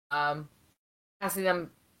 Cassidy then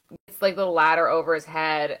gets like the ladder over his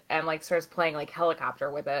head and like starts playing like helicopter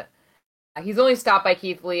with it. He's only stopped by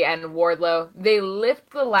Keith Lee and Wardlow. They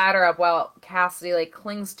lift the ladder up while Cassidy like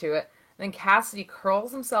clings to it. Then Cassidy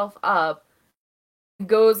curls himself up,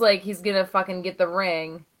 goes like he's gonna fucking get the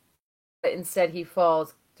ring, but instead he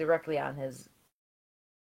falls directly on his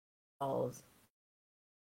balls.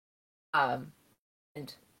 And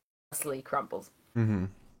Wesley crumples. Mm-hmm.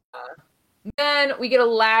 Then we get a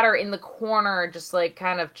ladder in the corner, just like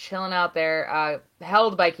kind of chilling out there,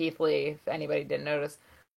 held by Keith Lee, if anybody didn't notice.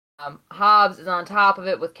 Hobbs is on top of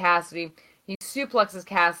it with Cassidy. He suplexes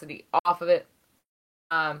Cassidy off of it.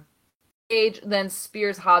 Cage then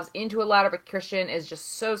spears Hobbs into a ladder, but Christian is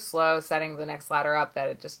just so slow setting the next ladder up that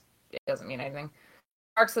it doesn't mean anything.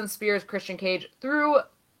 Starks then spears Christian Cage through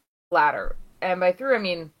ladder. And by through, I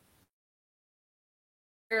mean,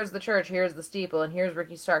 here's the church, here's the steeple, and here's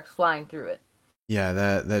Ricky Starks flying through it. Yeah,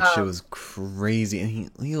 that shit was crazy,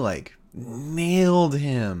 and he like nailed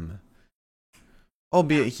him.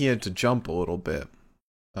 Albeit he had to jump a little bit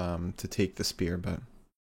to take the spear, but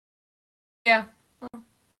yeah,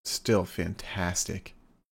 still fantastic.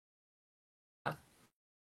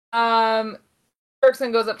 Starkson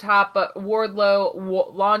goes up top, but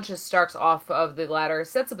Wardlow launches Starks off of the ladder,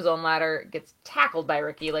 sets up his own ladder, gets tackled by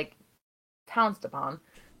Ricky, like pounced upon.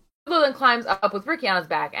 Wardlow then climbs up with Ricky on his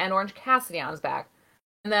back and Orange Cassidy on his back.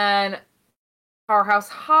 And then Powerhouse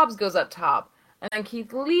Hobbs goes up top. And then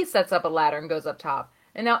Keith Lee sets up a ladder and goes up top.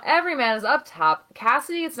 And now every man is up top.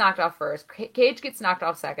 Cassidy gets knocked off first. Cage gets knocked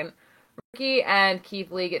off second. Ricky and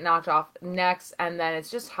Keith Lee get knocked off next. And then it's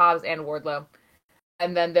just Hobbs and Wardlow.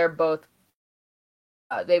 And then they both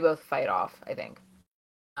fight off, I think.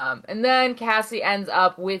 And then Cassidy ends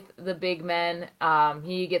up with the big men.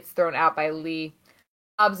 He gets thrown out by Lee.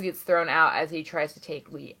 Hobbs gets thrown out as he tries to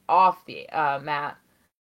take Lee off the mat.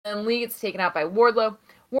 And Lee gets taken out by Wardlow.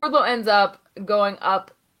 Wardlow ends up going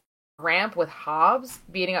up ramp with Hobbs,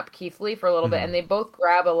 beating up Keith Lee for a little bit, and they both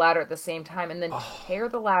grab a ladder at the same time and then tear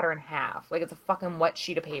the ladder in half. Like it's a fucking wet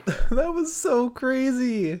sheet of paper. That was so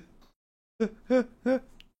crazy. It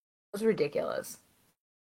was ridiculous.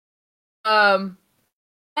 And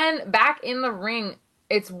back in the ring,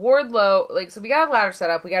 it's Wardlow. Like, so we got a ladder set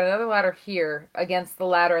up. We got another ladder here against the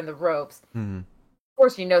ladder and the ropes. Mm-hmm. Of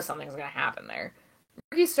course, you know something's going to happen there.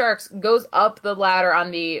 Ricky Starks goes up the ladder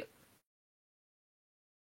on the...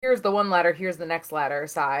 Here's the one ladder, here's the next ladder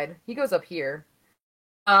side. He goes up here.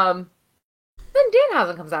 Then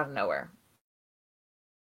Danhausen comes out of nowhere.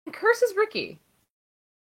 And curses Ricky.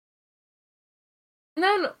 And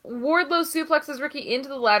then Wardlow suplexes Ricky into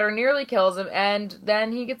the ladder, nearly kills him, and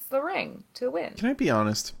then he gets the ring to win. Can I be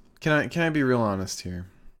honest? Can I be real honest here?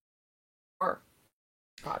 Or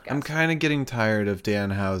podcast. I'm kind of getting tired of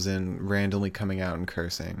Danhausen randomly coming out and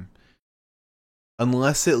cursing.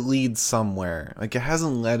 Unless it leads somewhere. Like, it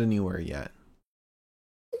hasn't led anywhere yet.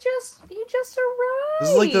 He just arrived. This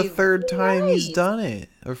is like the third time he's done it.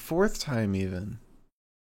 Or fourth time even.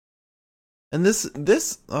 And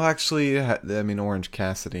this actually, I mean, Orange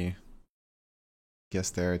Cassidy.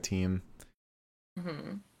 Guess they're a team.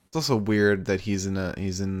 Mm-hmm. It's also weird that he's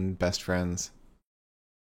in Best Friends.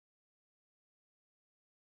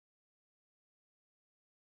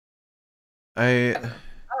 I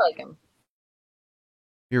like him.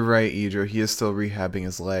 You're right, Idro. He is still rehabbing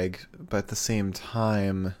his leg, but at the same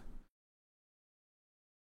time,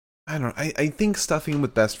 I don't know. I think stuffing him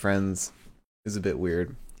with Best Friends is a bit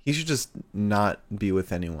weird. He should just not be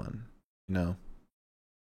with anyone, you know?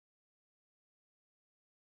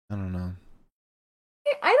 I don't know.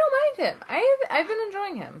 I don't mind him. I've been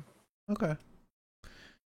enjoying him. Okay.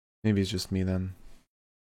 Maybe it's just me then.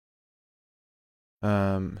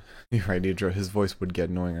 You're right, Idro. His voice would get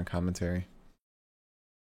annoying on commentary.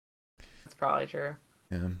 That's probably true.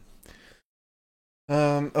 Yeah.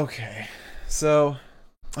 Okay. So,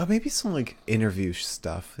 maybe some like interview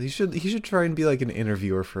stuff. He should try and be like an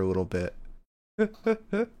interviewer for a little bit. That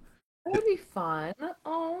would be fun.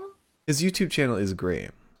 Oh. His YouTube channel is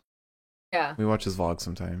great. Yeah. We watch his vlogs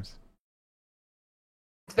sometimes.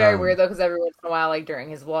 It's very weird though, because every once in a while, like during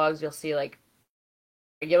his vlogs, you'll see like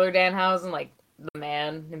regular Danhausen, like the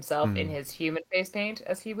man himself in his human face paint,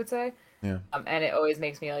 as he would say. Yeah. And it always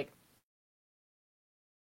makes me like.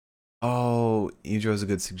 Oh, Idro's a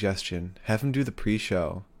good suggestion. Have him do the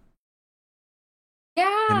pre-show.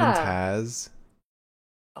 Yeah. Him and Taz.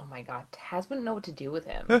 Oh my god, Taz wouldn't know what to do with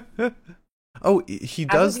him. Oh, he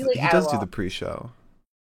does. Like, he does do the pre-show.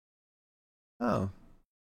 Oh.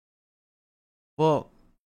 Well,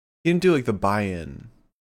 he didn't do like the buy-in.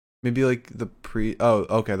 Maybe like the pre. Oh,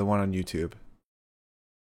 okay, the one on YouTube.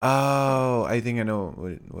 Oh, I think I know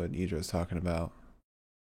what Idro's talking about.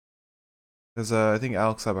 Because I think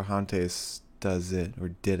Alex Abrahantes does it, or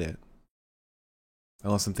did it.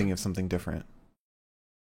 Unless I'm thinking of something different.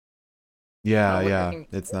 Yeah,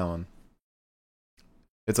 it's that one.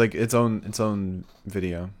 It's like its own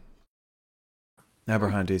video.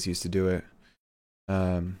 Abrahantes used to do it.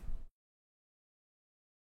 But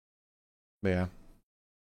yeah.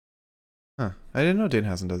 Huh. I didn't know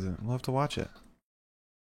Danhausen does it. We'll have to watch it.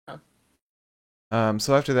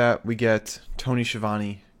 So after that, we get Tony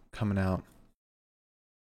Schiavone coming out.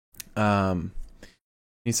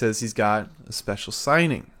 He says he's got a special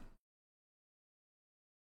signing.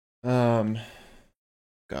 Um,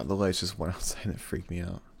 God, the lights just went outside and it freaked me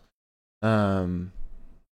out. Um,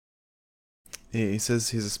 he says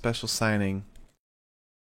he's a special signing,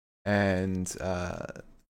 and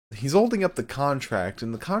he's holding up the contract,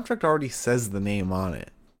 and the contract already says the name on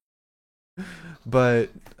it. But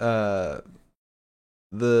the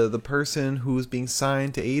person who's being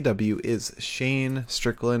signed to AEW is Shane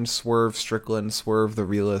Strickland, Swerve Strickland, Swerve the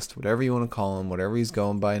Realist, whatever you want to call him, whatever he's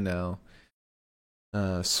going by now.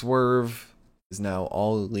 Swerve is now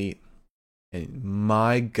all elite, and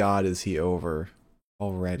my God, is he over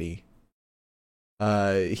already?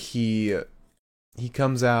 He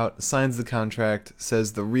comes out, signs the contract,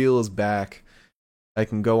 says the real is back. I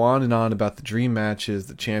can go on and on about the dream matches,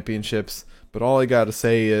 the championships, but all I gotta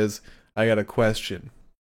say is, I got a question.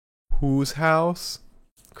 Whose house?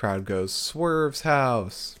 Crowd goes, Swerve's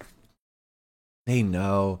house. They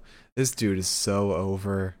know. This dude is so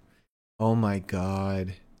over. Oh my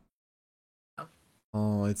God.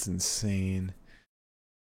 Oh, it's insane.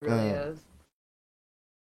 It really is.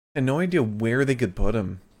 I had no idea where they could put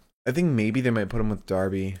him. I think maybe they might put him with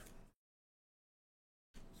Darby.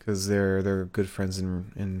 Because they're good friends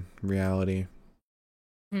in reality.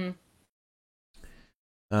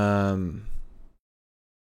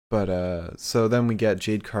 So then we get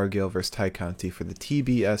Jade Cargill versus Ty Conti for the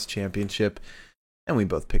TBS Championship, and we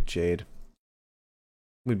both picked Jade.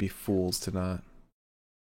 We'd be fools to not.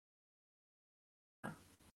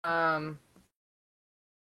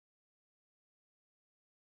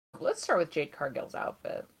 Let's start with Jade Cargill's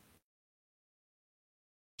outfit.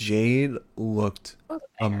 Jade looked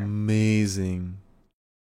amazing.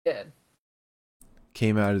 Did.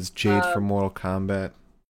 Came out as Jade from Mortal Kombat.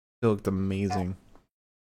 It looked amazing.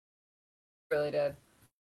 Really did.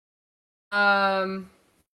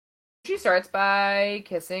 She starts by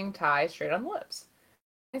kissing Ty straight on the lips.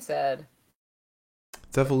 I said,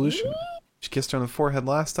 it's evolution. She kissed her on the forehead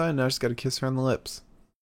last time, now she's got to kiss her on the lips.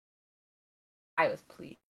 I was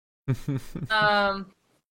pleased.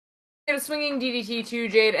 A swinging DDT to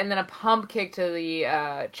Jade, and then a pump kick to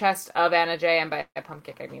the chest of Anna Jay. And by a pump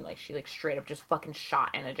kick, I mean like she like straight up just fucking shot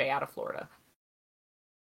Anna Jay out of Florida.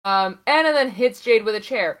 Anna then hits Jade with a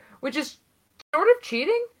chair, which is sort of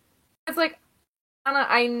cheating. It's like, Anna,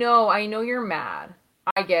 I know you're mad.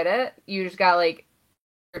 I get it. You just got like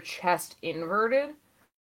your chest inverted.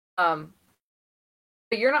 But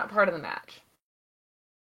you're not part of the match.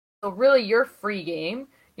 So really, you're free game.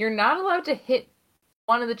 You're not allowed to hit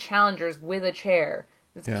one of the challengers with a chair.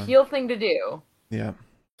 It's a heel thing to do. Yeah.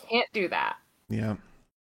 Can't do that. Yeah.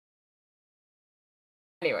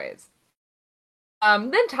 Anyways.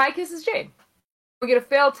 Then Ty kisses Jade. We get a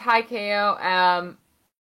failed Ty KO.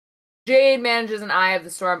 Jade manages an Eye of the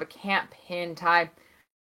Storm, but can't pin Ty.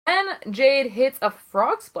 Then Jade hits a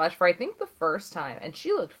frog splash for I think the first time, and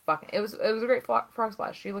she looked fucking. It was a great frog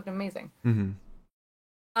splash. She looked amazing. Mm-hmm.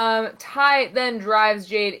 Ty then drives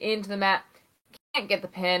Jade into the mat. Can't get the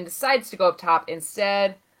pin. Decides to go up top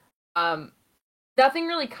instead. Nothing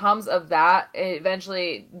really comes of that.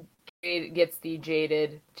 Eventually, Jade gets the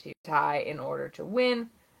jaded to Ty in order to win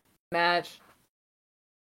the match.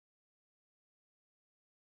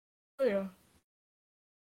 Oh yeah.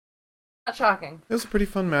 Not shocking. It was a pretty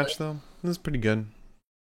fun match, though. It was pretty good.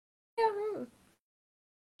 Yeah.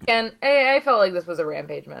 And I felt like this was a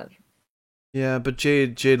Rampage match. Yeah, but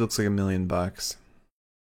Jade looks like $1 million. It's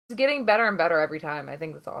getting better and better every time. I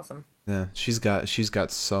think that's awesome. Yeah, she's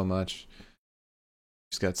got so much.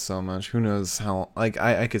 She's got so much. Who knows how? Like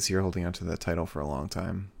I could see her holding on to that title for a long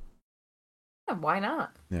time. Yeah, why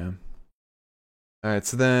not? Yeah. All right,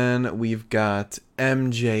 so then we've got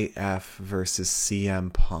MJF versus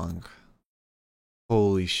CM Punk.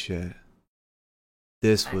 Holy shit.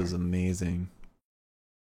 This was amazing.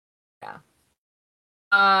 Yeah.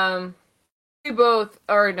 We both,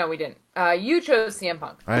 or no, we didn't. You chose CM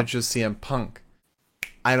Punk. I chose CM Punk.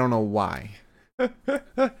 I don't know why.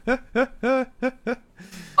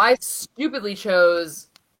 I stupidly chose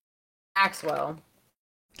Maxwell.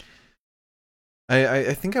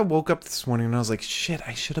 I think I woke up this morning and I was like, shit,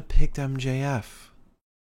 I should have picked MJF.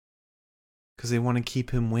 Because they want to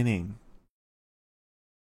keep him winning.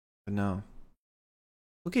 But no.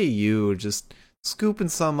 Look at you, just scooping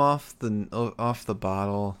some off the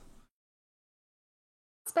bottle.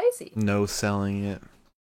 Spicy. No selling it.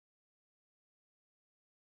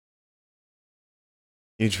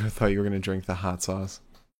 Adria thought you were going to drink the hot sauce.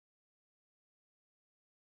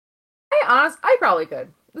 I probably could.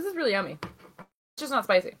 This is really yummy. It's just not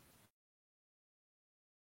spicy.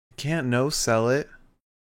 Can't no sell it.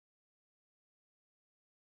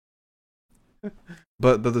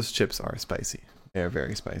 But those chips are spicy. They are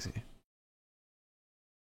very spicy.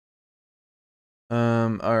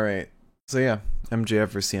 All right. So yeah, MJF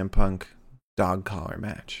versus CM Punk dog collar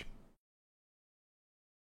match.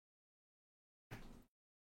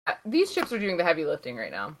 These ships are doing the heavy lifting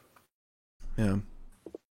right now. Yeah.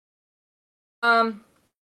 Um,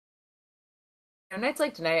 nights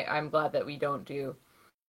like tonight, I'm glad that we don't do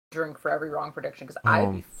drink for every wrong prediction because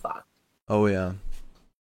I'd be fucked. Oh yeah.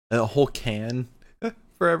 A whole can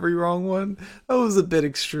for every wrong one. That was a bit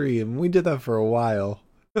extreme. We did that for a while.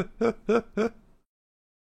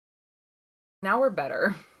 Now we're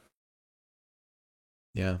better.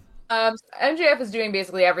 Yeah. MJF is doing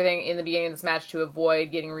basically everything in the beginning of this match to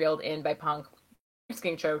avoid getting reeled in by Punk. He's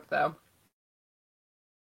getting choked though.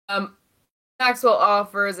 Maxwell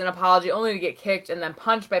offers an apology only to get kicked and then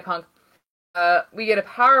punched by Punk. We get a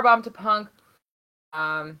powerbomb to Punk.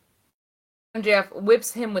 MJF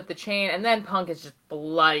whips him with the chain, and then Punk is just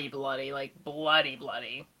bloody. I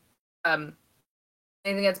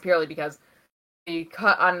think that's purely because the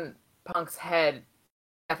cut on Punk's head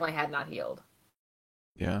definitely had not healed.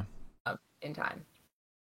 Yeah. In time.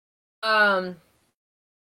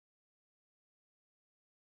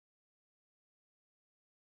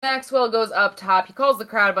 Maxwell goes up top. He calls the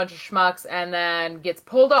crowd a bunch of schmucks and then gets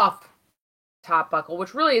pulled off top buckle,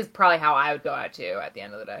 which really is probably how I would go out too at the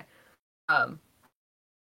end of the day.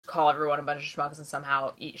 Call everyone a bunch of schmucks and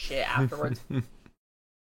somehow eat shit afterwards.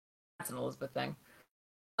 That's an Elizabeth thing.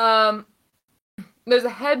 There's a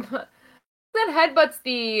headbutt. Then headbutts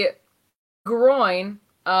the groin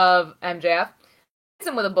of MJF. Hits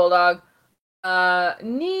him with a bulldog.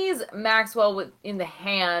 Knees Maxwell in the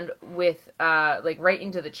hand with right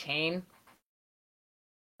into the chain.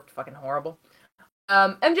 Fucking horrible.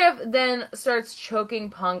 MJF then starts choking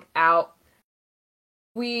Punk out.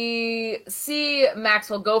 We see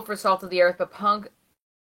Maxwell go for Salt of the Earth, but Punk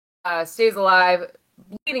stays alive,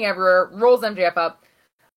 bleeding everywhere, rolls MJF up,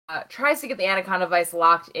 tries to get the Anaconda Vice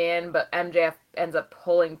locked in, but MJF ends up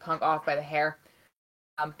pulling Punk off by the hair.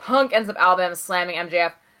 Punk ends up Alabama slamming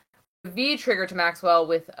MJF. V trigger to Maxwell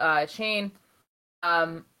with a chain.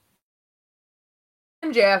 MJF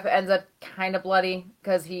ends up kind of bloody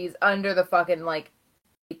because he's under the fucking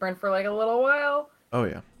apron for a little while. Oh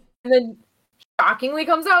yeah. And then shockingly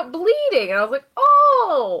comes out bleeding, and I was like,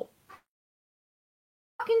 "Oh,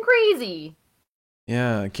 fucking crazy!"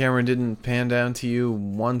 Yeah, camera didn't pan down to you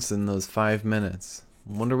once in those 5 minutes.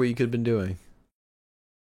 Wonder what you could have been doing.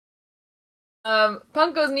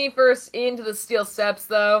 Punk goes knee first into the steel steps,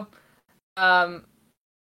 though.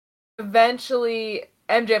 Eventually,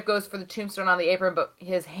 MJF goes for the tombstone on the apron, but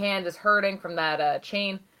his hand is hurting from that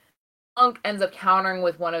chain. Punk ends up countering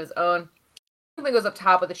with one of his own. Something goes up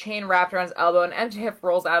top with a chain wrapped around his elbow, and MJF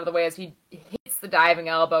rolls out of the way as he hits the diving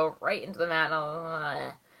elbow right into the mat.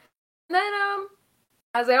 And then,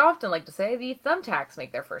 as I often like to say, the thumbtacks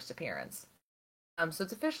make their first appearance. So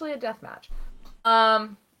it's officially a death match.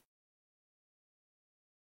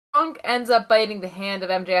 Punk ends up biting the hand of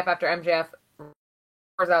MJF after MJF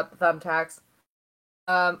pours out the thumbtacks.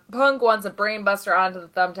 Punk wants a brainbuster onto the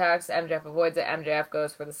thumbtacks. MJF avoids it. MJF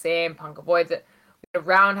goes for the same. Punk avoids it. We get a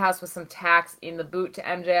roundhouse with some tacks in the boot to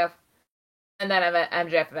MJF. And then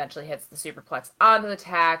MJF eventually hits the superplex onto the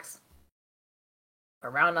tacks.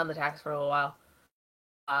 Around on the tacks for a little while.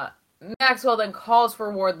 Maxwell then calls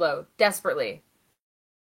for Wardlow desperately.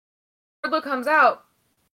 Wardlow comes out.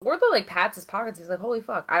 Wardlow pats his pockets. He's like, "Holy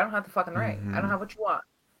fuck, I don't have the fucking ring. I don't have what you want."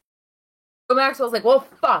 So Maxwell's like, "Well,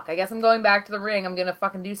 fuck, I guess I'm going back to the ring. I'm gonna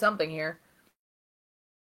fucking do something here."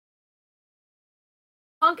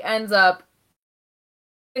 Punk ends up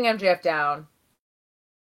putting MJF down.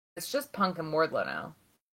 It's just Punk and Wardlow now.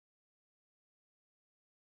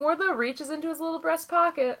 Wardlow reaches into his little breast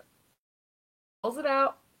pocket, pulls it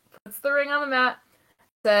out, puts the ring on the mat,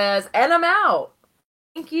 says, "And I'm out.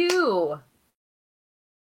 Thank you."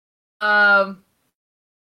 Walks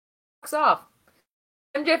off.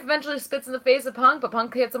 MJF eventually spits in the face of Punk, but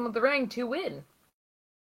Punk hits him with the ring to win.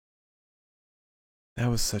 That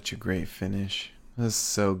was such a great finish. It was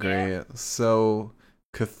so great. Yeah. So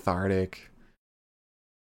cathartic.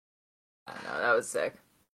 I know, that was sick.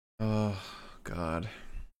 Oh, God.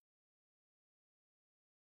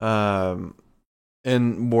 And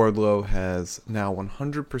Wardlow has now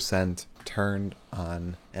 100% turned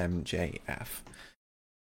on MJF.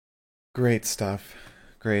 Great stuff.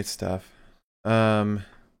 Great stuff. Ejo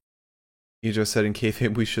said in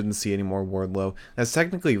kayfabe we shouldn't see any more Wardlow. That's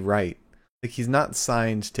technically right. He's not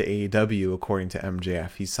signed to AEW according to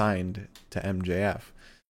MJF. He's signed to MJF.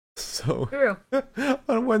 So true.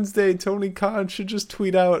 On Wednesday, Tony Khan should just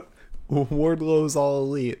tweet out Wardlow's all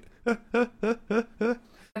elite. That'd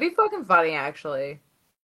be fucking funny, actually.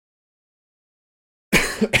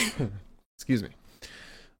 Excuse me.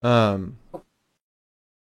 Um,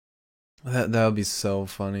 that would be so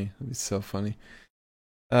funny. That'd be so funny.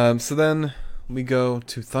 So then we go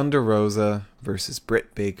to Thunder Rosa versus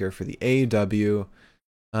Britt Baker for the AEW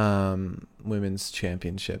Women's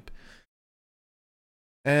Championship.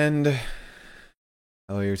 And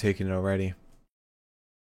oh, you're taking it already.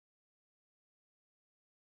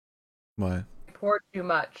 What? Poured too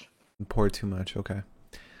much. Poured too much. Okay.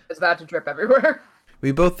 It's about to drip everywhere.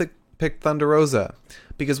 We both picked Thunder Rosa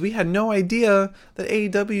because we had no idea that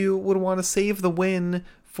AEW would want to save the win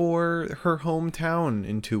for her hometown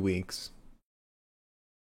in 2 weeks.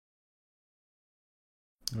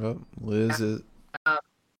 Oh, Liz is.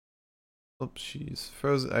 Oops, she's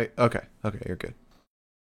frozen. Okay, you're good.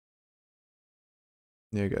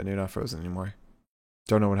 You're good. You're not frozen anymore.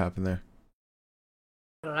 Don't know what happened there.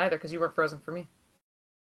 I don't either, because you weren't frozen for me.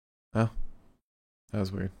 Oh, that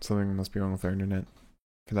was weird. Something must be wrong with our internet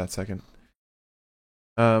for that second.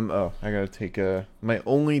 Oh, I gotta take my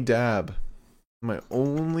only dab. My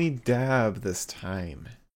only dab this time.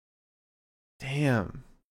 Damn.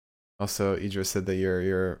 Also, Idris said that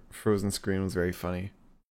your frozen screen was very funny.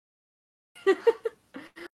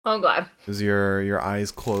 I'm glad. It was your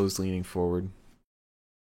eyes closed, leaning forward.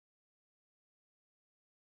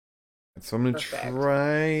 So I'm gonna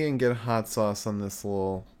try and get hot sauce on this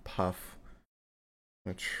little puff.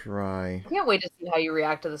 I'm gonna try. I can't wait to see how you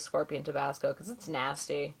react to the scorpion Tabasco, because it's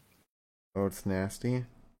nasty. Oh, it's nasty?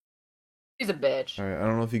 She's a bitch. Alright, I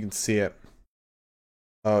don't know if you can see it.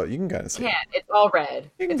 Oh, you can kind of see it. It's all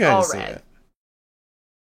red. You can it's kind all of see red. it.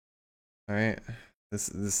 Alright. This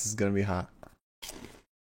is gonna be hot.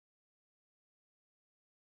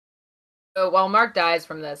 So while Mark dies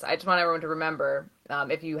from this, I just want everyone to remember,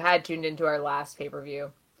 if you had tuned into our last pay-per-view,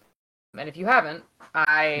 and if you haven't,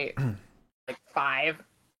 I like 5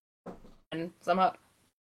 and somehow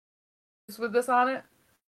just with this on it,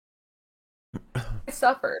 I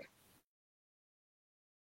suffered.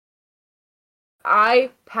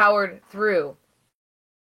 I powered through.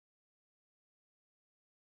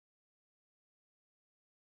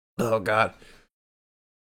 Oh God.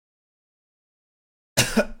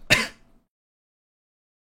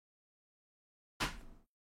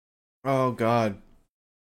 Oh God.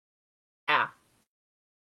 Yeah.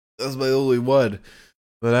 That was my only one.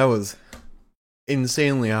 But that was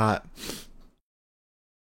insanely hot.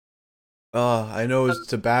 Oh, I know it's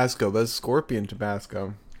Tabasco, but it's Scorpion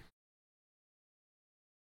Tabasco.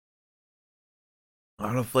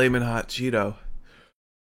 On a flaming hot Cheeto.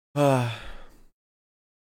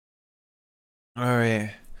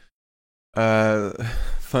 Alright.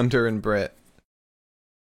 Thunder and Britt.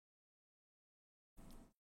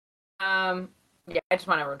 Yeah, I just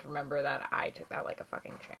want everyone to remember that I took that like a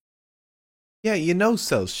fucking champ. Yeah, you know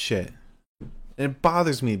sells shit. And it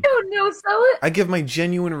bothers me. I don't know sell it. I give my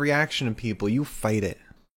genuine reaction to people. You fight it.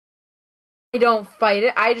 I don't fight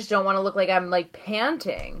it. I just don't want to look like I'm like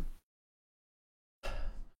panting.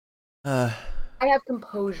 I have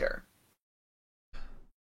composure.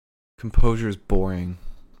 Composure is boring.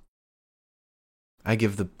 I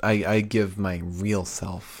give my real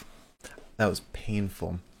self. That was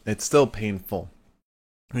painful. It's still painful.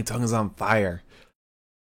 My tongue is on fire.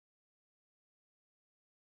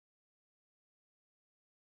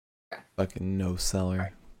 Fucking no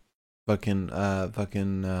seller. Fucking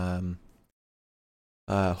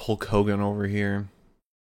Hulk Hogan over here.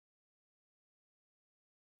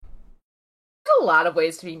 There's a lot of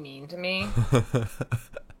ways to be mean to me. I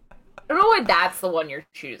don't know why that's the one you're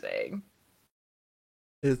choosing.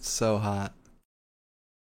 It's so hot.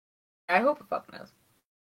 I hope it fucking is.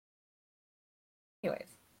 Anyways.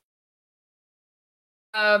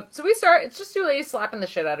 So we start, it's just two ladies slapping the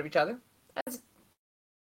shit out of each other. As it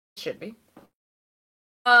should be.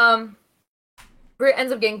 Britt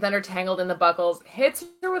ends up getting Thunder tangled in the buckles, hits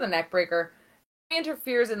her with a neck breaker,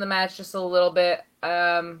 interferes in the match just a little bit.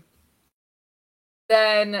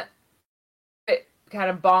 Then it kind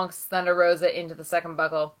of bonks Thunder Rosa into the second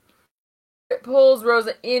buckle. It pulls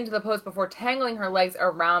Rosa into the post before tangling her legs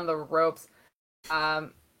around the ropes.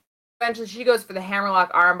 Eventually, she goes for the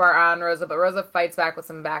hammerlock armbar on Rosa, but Rosa fights back with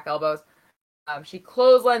some back elbows. She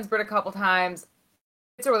clotheslines Britt a couple times,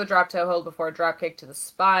 hits her with a drop toe hold before a drop kick to the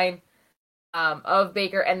spine of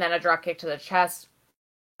Baker, and then a drop kick to the chest.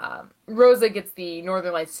 Rosa gets the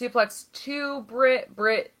Northern Lights suplex to Britt.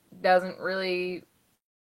 Britt doesn't really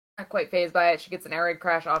not quite phased by it. She gets an air raid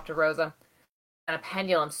crash off to Rosa, and a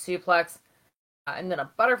pendulum suplex, and then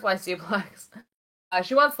a butterfly suplex.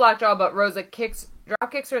 She wants lockjaw, but Rosa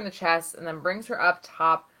drop kicks her in the chest, and then brings her up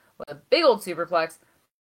top with a big old superplex.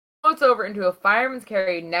 Floats over into a fireman's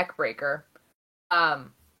carry neck breaker.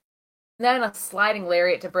 then a sliding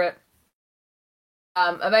lariat to Britt.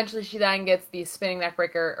 Eventually, she then gets the spinning neck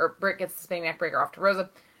breaker, or Britt gets the spinning neck breaker off to Rosa.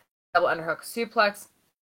 Double underhook suplex.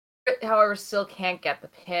 Britt, however, still can't get the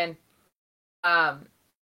pin.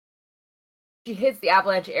 She hits the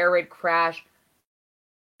avalanche air raid crash.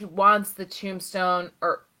 She wants the tombstone,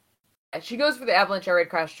 or she goes for the avalanche air raid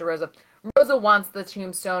crash to Rosa. Rosa wants the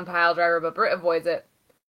tombstone pile driver, but Britt avoids it.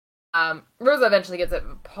 Rosa eventually gets it.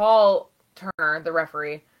 Paul Turner, the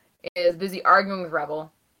referee, is busy arguing with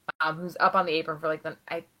Rebel, who's up on the apron for like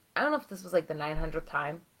I don't know if this was like the 900th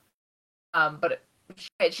time, but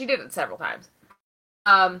she did it several times.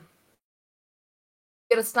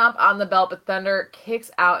 Get a stomp on the belt, but Thunder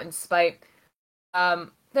kicks out in spite.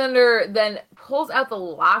 Thunder then pulls out the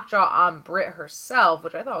lockjaw on Britt herself,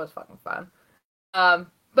 which I thought was fucking fun.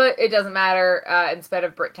 But it doesn't matter, instead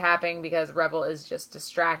of Britt tapping, because Rebel is just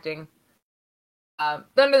distracting. Thunder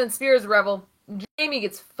then spears Rebel. Jamie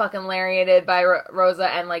gets fucking lariated by Rosa,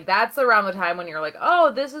 and like that's around the time when you're like,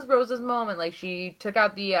 oh, this is Rosa's moment. Like she took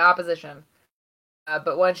out the opposition.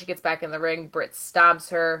 But when she gets back in the ring, Britt stomps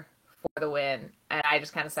her for the win, and I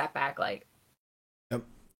just kind of sat back like, yep,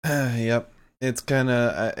 yep. It's kind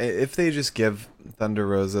of if they just give Thunder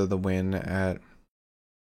Rosa the win at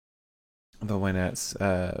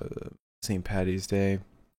St. Patty's Day,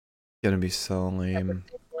 it's gonna be so lame.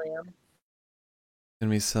 Gonna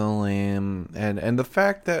be so lame, and the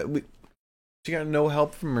fact that she got no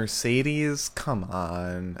help from Mercedes. Come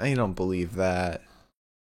on, I don't believe that.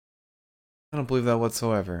 I don't believe that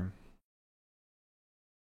whatsoever.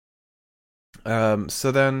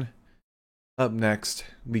 So then, up next,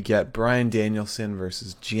 we get Bryan Danielson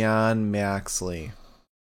versus Jon Moxley.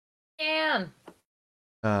 man.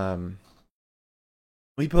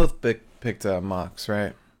 We both picked Mox,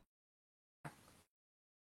 right?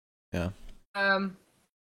 Yeah.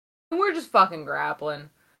 We're just fucking grappling.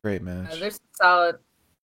 Great match. There's solid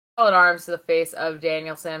arms to the face of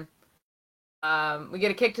Danielson. We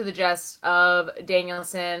get a kick to the chest of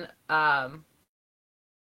Danielson,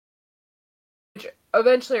 which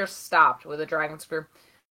eventually are stopped with a dragon screw.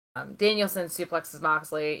 Danielson suplexes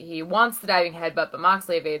Moxley. He wants the diving headbutt, but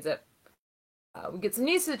Moxley evades it. We get some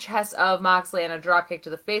knees to the chest of Moxley and a drop kick to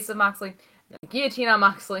the face of Moxley. And a guillotine on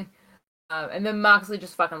Moxley. And then Moxley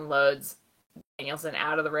just fucking loads Danielson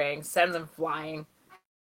out of the ring, sends him flying.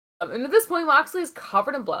 And at this point, Moxley is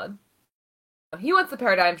covered in blood. He wants the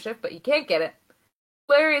paradigm shift, but he can't get it.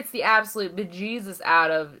 Lariat's the absolute bejesus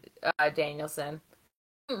out of Danielson.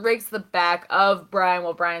 Rakes the back of Bryan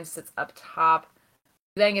while Bryan sits up top.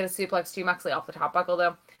 Then get a suplex to Moxley off the top buckle,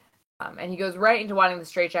 though. And he goes right into wanting the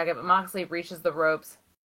straight jacket, but Moxley reaches the ropes.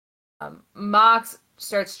 Mox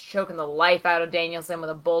starts choking the life out of Danielson with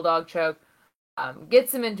a bulldog choke.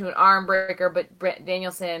 Gets him into an arm breaker, but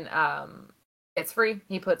Danielson gets free.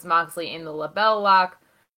 He puts Moxley in the label lock.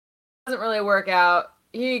 Doesn't really work out.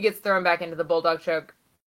 He gets thrown back into the bulldog choke.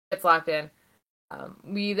 Gets locked in.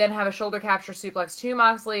 We then have a shoulder capture suplex to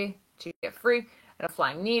Moxley to get free. And a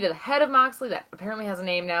flying knee to the head of Moxley that apparently has a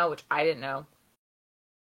name now, which I didn't know.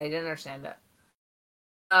 I didn't understand it.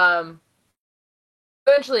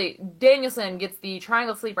 Eventually, Danielson gets the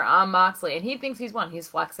triangle sleeper on Moxley, and he thinks he's won. He's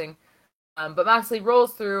flexing. But Moxley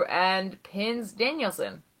rolls through and pins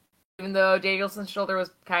Danielson, even though Danielson's shoulder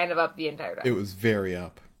was kind of up the entire time. It was very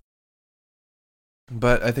up.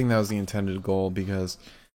 But I think that was the intended goal because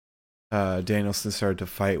Danielson started to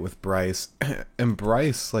fight with Bryce, and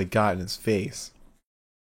Bryce like got in his face.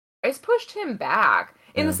 Bryce pushed him back.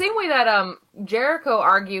 In the same way that Jericho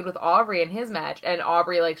argued with Aubrey in his match, and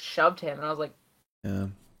Aubrey like shoved him, and I was like, yeah.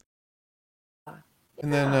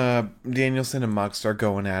 And then Danielson and Mox start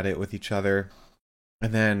going at it with each other,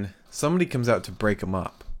 and then somebody comes out to break them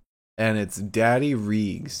up, and it's Daddy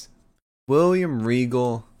Regs. William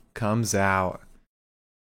Regal comes out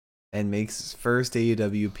and makes his first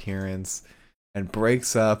AEW appearance and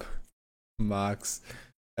breaks up Mox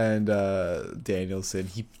and Danielson.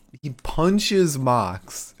 He punches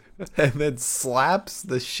Mox and then slaps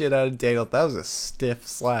the shit out of Daniel. That was a stiff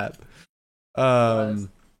slap.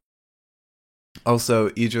 Also,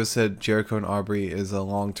 Idro said Jericho and Aubrey is a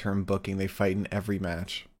long-term booking. They fight in every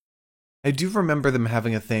match. I do remember them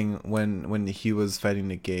having a thing when he was fighting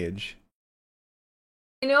Nick Gage.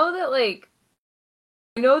 I know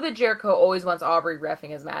that Jericho always wants Aubrey reffing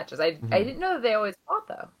his matches. I didn't know that they always fought,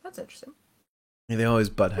 though. That's interesting. Yeah, they always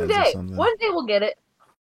butt heads or something. One day we'll get it.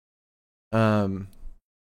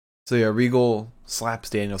 So yeah, Regal slaps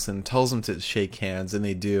Danielson, tells him to shake hands, and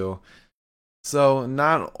they do. So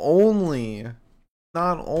not only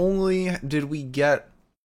did we get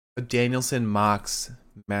a Danielson Mox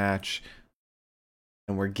match,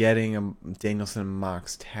 and we're getting a Danielson and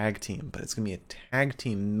Mox tag team, but it's gonna be a tag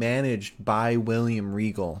team managed by William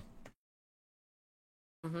Regal.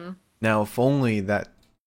 Mm-hmm. Now, if only that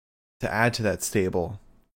to add to that stable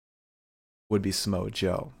would be Samoa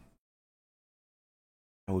Joe.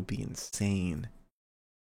 That would be insane.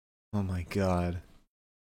 Oh my god.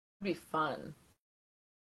 It'd be fun.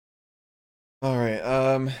 All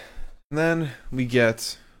right. Then we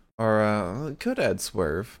get our could add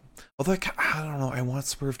Swerve. Although I don't know. I want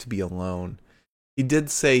Swerve to be alone. He did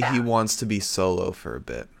say he wants to be solo for a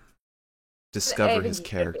bit, discover his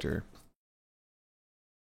character.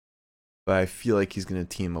 But I feel like he's gonna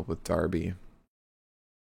team up with Darby.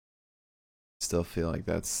 Still feel like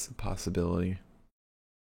that's a possibility.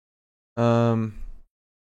 All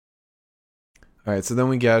right, so then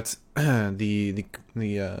we get the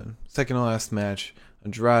second to last match: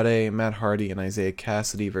 Andrade, Matt Hardy, and Isaiah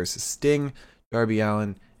Cassidy versus Sting, Darby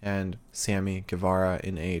Allin, and Sammy Guevara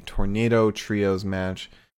in a Tornado Trios match.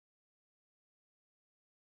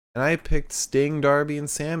 And I picked Sting, Darby, and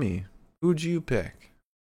Sammy. Who'd you pick?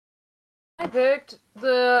 I picked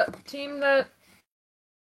the team that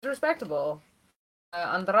is respectable.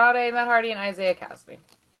 Andrade, Matt Hardy, and Isaiah Cassidy.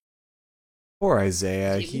 Poor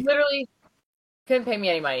Isaiah. He literally couldn't pay me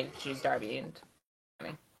any money to choose Darby and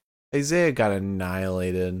Sammy. Isaiah got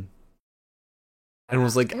annihilated and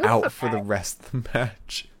was like out for the rest of the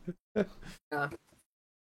match. Yeah.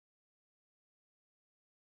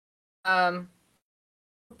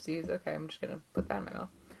 Oopsies. Okay, I'm just gonna put that in my mouth.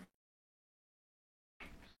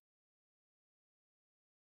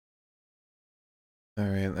 All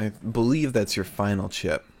right, I believe that's your final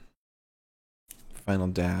chip. Final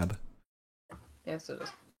dab. Yes, it is.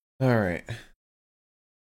 All right.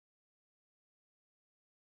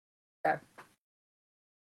 Okay.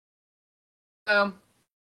 So,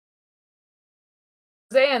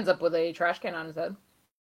 Zay ends up with a trash can on his head.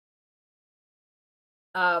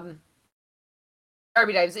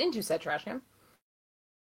 Darby dives into said trash can.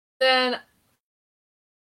 Then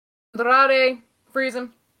Andrade frees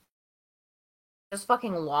him. Just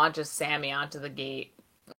fucking launches Sammy onto the gate,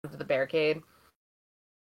 onto the barricade.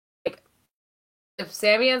 Like, if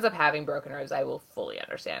Sammy ends up having broken ribs, I will fully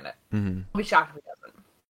understand it. Mm-hmm. I'll be shocked if he doesn't.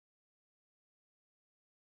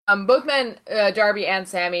 Both men, Darby and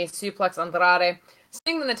Sammy, suplex Andrade.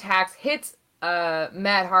 Sting then attacks, hits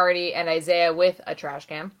Matt Hardy and Isaiah with a trash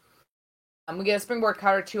can. We get a springboard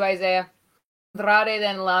cutter to Isaiah. Andrade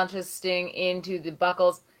then launches Sting into the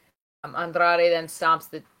buckles. Andrade then stomps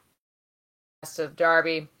the rest of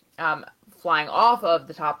Darby, flying off of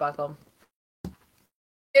the top buckle. We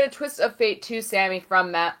get a twist of fate to Sammy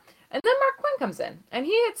from Matt. And then Mark Quinn comes in, and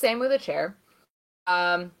he hits Sammy with a chair.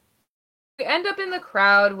 We end up in the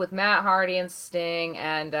crowd with Matt Hardy and Sting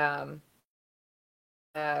and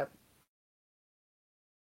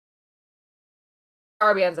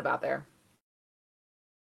Darby ends up out there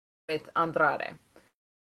with Andrade.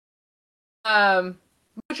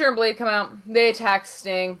 Butcher and Blade come out. They attack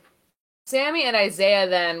Sting. Sammy and Isaiah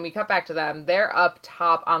then, we cut back to them. They're up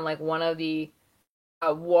top on like one of the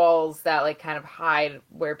walls that like kind of hide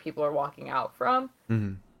where people are walking out from.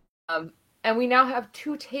 Mm-hmm. And we now have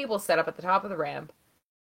 2 tables set up at the top of the ramp.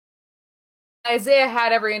 Isaiah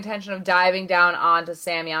had every intention of diving down onto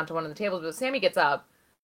Sammy, onto one of the tables, but Sammy gets up,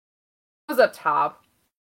 goes up top,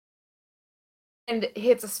 and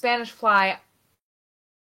hits a Spanish fly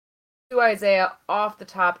to Isaiah off the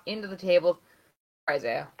top into the table.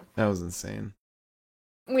 Isaiah. That was insane.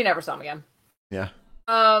 We never saw him again. Yeah.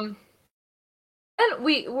 And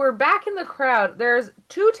we're back in the crowd. There's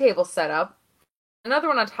 2 tables set up, another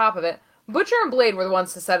one on top of it. Butcher and Blade were the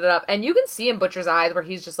ones to set it up, and you can see in Butcher's eyes where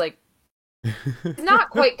he's just like, he's not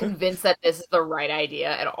quite convinced that this is the right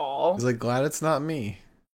idea at all. He's like, glad it's not me.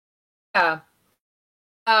 Yeah.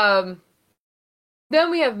 Then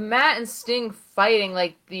we have Matt and Sting fighting,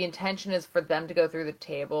 like the intention is for them to go through the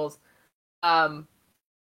tables. But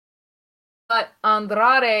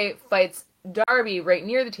Andrade fights Darby right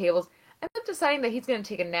near the tables, ends up deciding that he's going to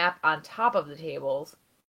take a nap on top of the tables.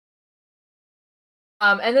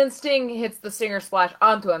 And then Sting hits the Stinger Splash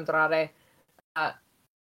onto Andrade. Back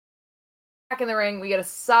in the ring, we get a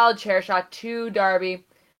solid chair shot to Darby.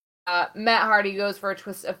 Matt Hardy goes for a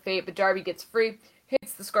twist of fate, but Darby gets free,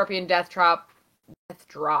 hits the Scorpion Death Drop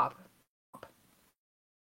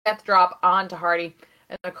onto Hardy,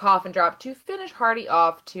 and a coffin drop to finish Hardy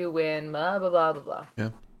off to win. Blah blah blah blah blah. Yeah.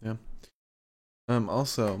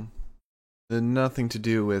 Also, nothing to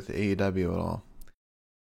do with AEW at all.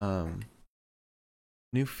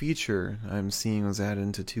 New feature I'm seeing was added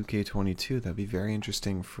into 2K22. That'd be very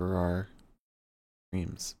interesting for our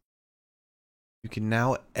streams. You can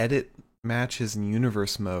now edit matches in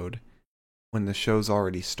universe mode when the show's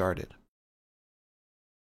already started.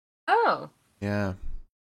 Oh, Yeah.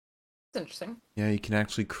 that's interesting. Yeah, you can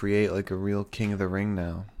actually create like a real King of the Ring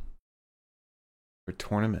now. For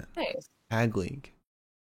tournament. Nice. Tag League.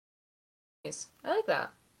 Nice. I like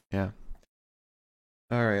that. Yeah.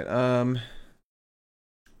 Alright,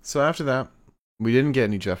 so after that, we didn't get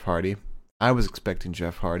any Jeff Hardy. I was expecting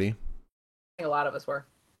Jeff Hardy. I think a lot of us were.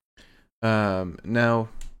 Now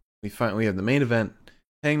we have the main event,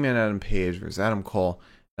 Hangman Adam Page versus Adam Cole.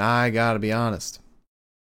 And I gotta be honest,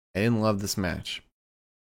 I didn't love this match.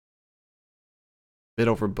 Bit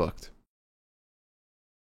overbooked.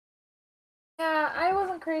 Yeah, I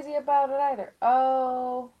wasn't crazy about it either.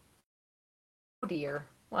 Oh dear.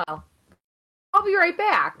 Well, I'll be right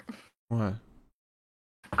back. What?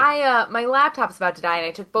 My laptop's about to die and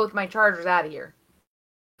I took both my chargers out of here.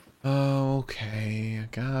 Oh, okay.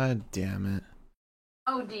 God damn it.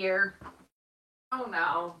 Oh dear.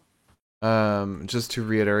 Oh no. Just to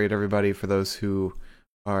reiterate, everybody, for those who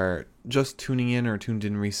are just tuning in or tuned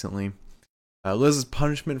in recently, Liz's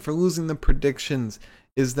punishment for losing the predictions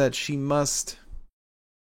is that she must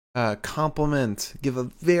give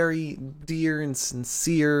a very dear and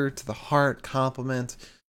sincere to the heart compliment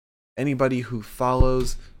anybody who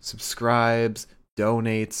follows, subscribes,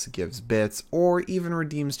 donates, gives bits, or even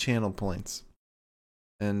redeems channel points.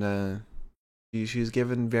 And she's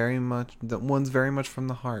given very much, that one's very much from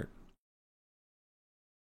the heart.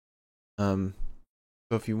 So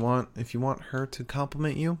if you want her to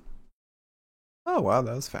compliment you, oh wow,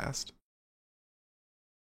 that was fast.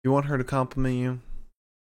 If you want her to compliment you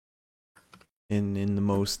in the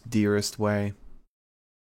most dearest way,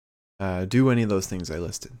 do any of those things I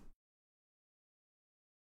listed.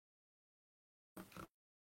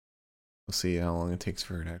 We'll see how long it takes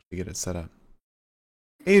for her to actually get it set up.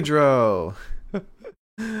 Adro!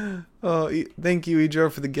 Oh, thank you, Adro,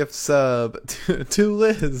 for the gift sub to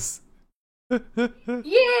Liz.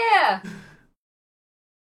 Yeah.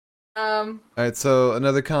 Alright, so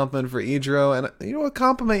another compliment for Idro, and you know what?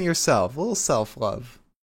 Compliment yourself. A little self-love.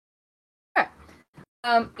 Okay.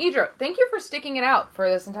 Idro, thank you for sticking it out for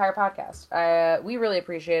this entire podcast. We really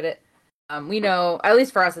appreciate it. We know, at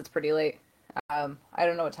least for us, it's pretty late. I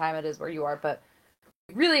don't know what time it is where you are, but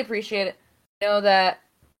we really appreciate it. I know that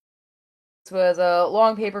this was a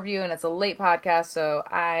long pay-per-view and it's a late podcast, so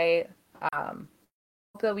I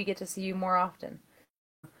hope that we get to see you more often.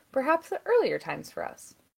 Perhaps at earlier times for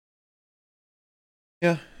us.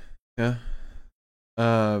 Yeah.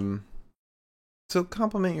 So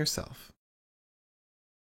compliment yourself.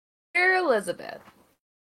 Dear Elizabeth.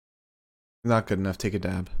 Not good enough. Take a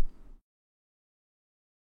dab.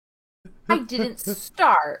 I didn't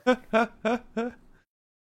start. Dear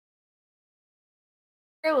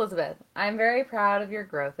Elizabeth, I'm very proud of your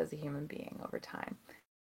growth as a human being over time.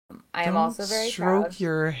 I am also very proud. Stroke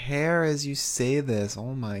your hair as you say this.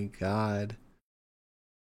 Oh my god.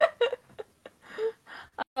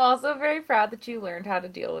 I'm also very proud that you learned how to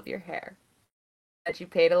deal with your hair. That you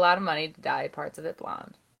paid a lot of money to dye parts of it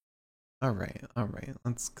blonde. All right.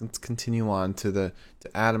 Let's continue on to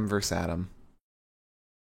Adam versus Adam.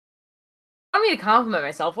 I don't need to compliment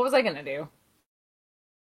myself. What was I gonna do?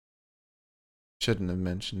 Shouldn't have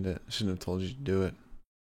mentioned it. Shouldn't have told you to do it.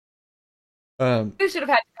 You should have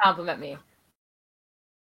had to compliment me.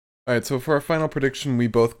 Alright, so for our final prediction, we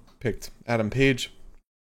both picked Adam Page.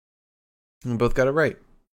 And we both got it right.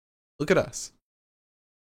 Look at us.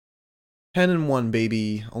 10-1,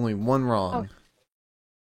 baby. Only one wrong. Oh.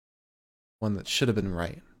 One that should have been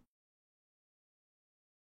right.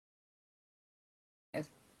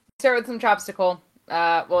 Start with some chopstickle.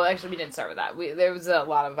 Well, actually, we didn't start with that. There was a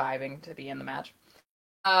lot of vibing to be in the match.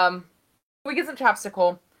 We get some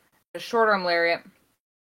chopstickle, a short arm lariat.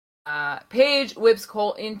 Paige whips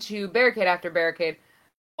Cole into barricade after barricade.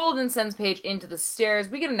 Cole then sends Paige into the stairs.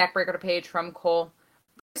 We get a neckbreaker to Paige from Cole.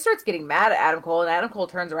 He starts getting mad at Adam Cole, and Adam Cole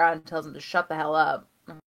turns around and tells him to shut the hell up.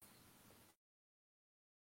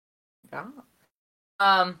 Cole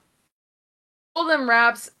then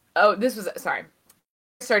wraps. Oh, this was sorry.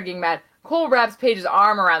 I started getting mad. Cole wraps Paige's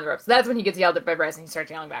arm around the ropes. That's when he gets yelled at by Bryce, and he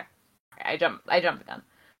starts yelling back. I jumped the gun.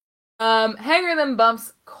 Hanger then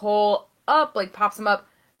bumps Cole up, like pops him up.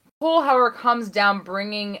 Cole, however, comes down,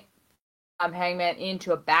 bringing Hangman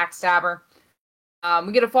into a backstabber.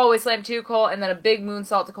 We get a fallaway slam to Cole, and then a big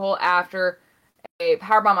moonsault to Cole after a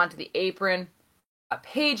powerbomb onto the apron.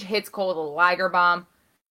 Paige hits Cole with a Liger bomb.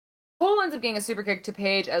 Cole ends up getting a super kick to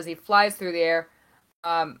Paige as he flies through the air.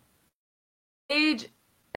 Paige,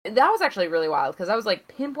 that was actually really wild because that was like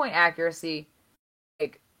pinpoint accuracy,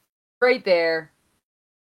 like right there.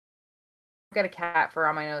 I've got a cat fur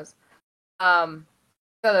on my nose. So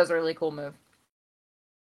that was a really cool move.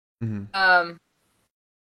 Mm-hmm.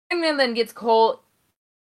 Hangman then gets Cole,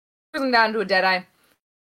 throws him down to a Deadeye.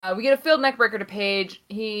 We get a field neckbreaker to Page.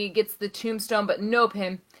 He gets the tombstone, but no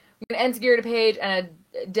pin. We get an Enzuigiri to Page and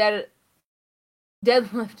a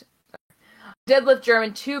deadlift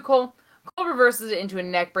German to Cole. Cole reverses it into a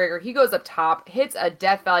neckbreaker. He goes up top, hits a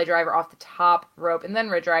Death Valley driver off the top rope, and then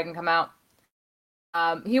Red Dragon come out.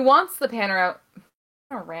 He wants the Panner out.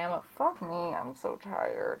 I'm gonna ram up. Fuck me, I'm so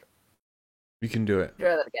tired. You can do it.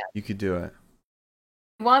 Try that again. You could do it.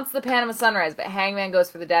 He wants the Panama Sunrise, but Hangman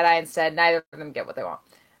goes for the Deadeye instead. Neither of them get what they want.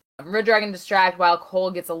 Red Dragon distract while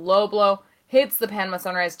Cole gets a low blow, hits the Panama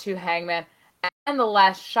Sunrise to Hangman, and the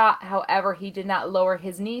last shot. However, he did not lower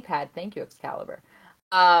his knee pad. Thank you, Excalibur.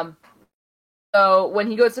 So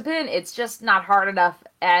when he goes to pin, it's just not hard enough,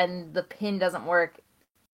 and the pin doesn't work.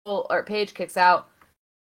 Page kicks out.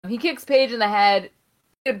 He kicks Page in the head.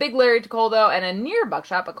 A big lariat to Cole though, and a near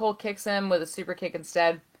buckshot, but Cole kicks him with a super kick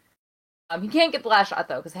instead. He can't get the last shot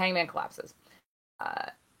though because Hangman collapses.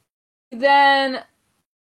 Then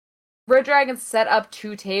Red Dragon set up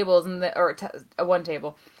two tables one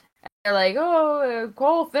table. And they're like, "Oh,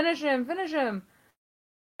 Cole, finish him, finish him!"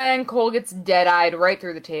 And Cole gets dead-eyed right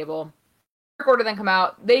through the table. Dark Order then come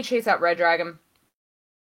out. They chase out Red Dragon.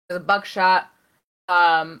 There's a buckshot.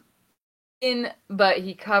 But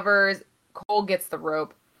he covers. Cole gets the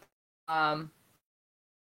rope.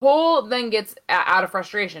 Cole then gets out of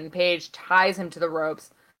frustration. Page ties him to the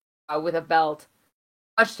ropes with a belt,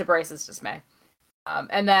 much to Bryce's dismay.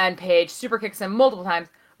 And then Page super kicks him multiple times.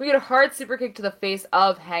 We get a hard super kick to the face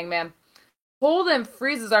of Hangman. Cole then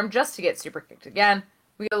frees his arm just to get super kicked again.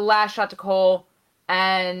 We get a last shot to Cole,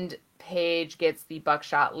 and Page gets the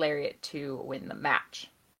buckshot lariat to win the match.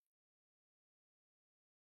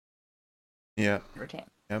 Yeah. Retain.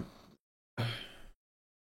 Yep. I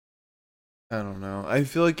don't know. I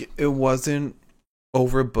feel like it wasn't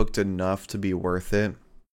overbooked enough to be worth it,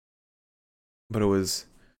 but it was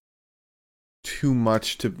too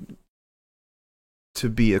much to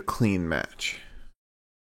be a clean match.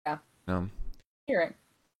 Yeah. You're right.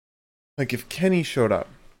 Like if Kenny showed up,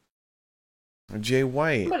 or Jay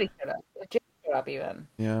White. Somebody showed up. Jay showed up even.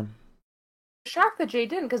 Yeah. I'm shocked that Jay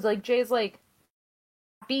didn't, because like Jay's like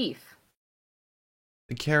beef.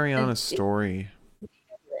 To carry on a story.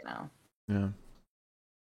 Right now. Yeah.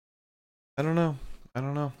 I don't know.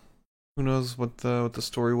 Who knows what the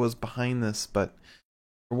story was behind this, but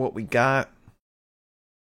for what we got,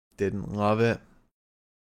 didn't love it.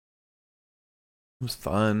 It was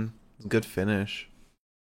fun. It was a good finish.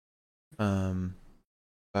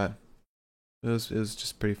 But it was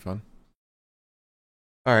just pretty fun.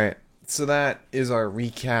 Alright, so that is our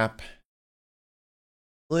recap.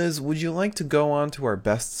 Liz, would you like to go on to our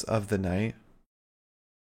bests of the night?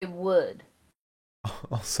 It would.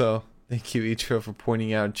 Also, thank you, Ichiro, for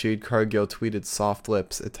pointing out Jade Cargill tweeted soft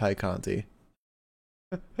lips at Ty Conti.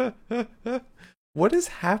 What is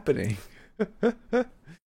happening?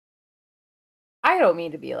 I don't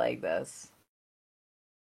mean to be like this.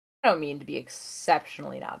 I don't mean to be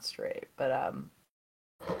exceptionally not straight, but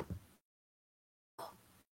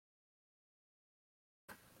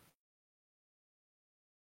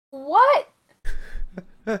what?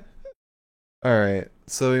 Alright,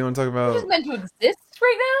 so you want to talk about... You just meant to exist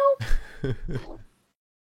right now? You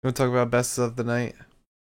want to talk about best of the night?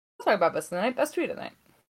 Let's talk about best of the night. Best tweet of the night.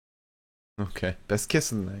 Okay, best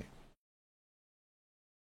kiss of the night.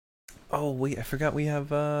 Oh wait, I forgot we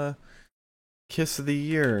have kiss of the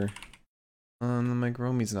year on the Mike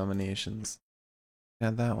Romy's nominations.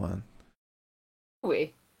 Had that one.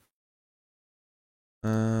 We.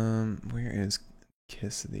 Where is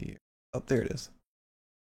kiss of the year? Oh, there it is.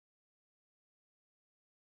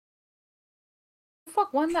 Who the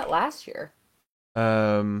fuck won that last year?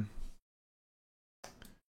 Did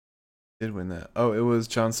win that. Oh, it was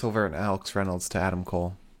John Silver and Alex Reynolds to Adam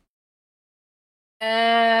Cole.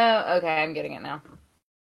 Okay, I'm getting it now.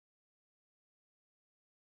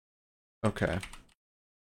 Okay.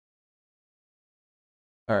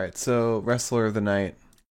 Alright, so Wrestler of the Night.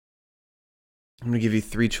 I'm gonna give you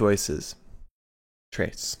 3 choices.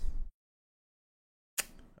 Trace.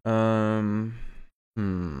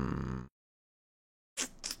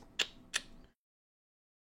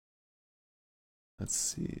 Let's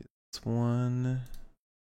see. This one.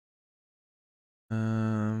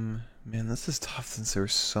 Man, this is tough since there are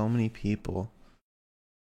so many people.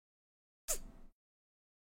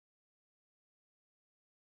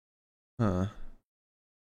 Huh.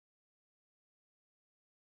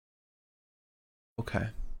 Okay.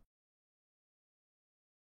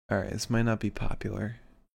 Alright, this might not be popular.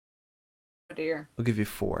 Oh dear. I'll give you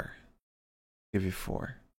 4. give you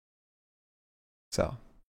four. So,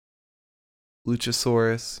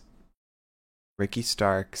 Luchasaurus, Ricky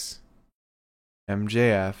Starks,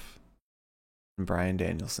 MJF, and Bryan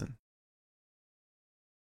Danielson.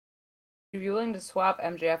 Would you be willing to swap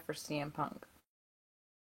MJF for CM Punk?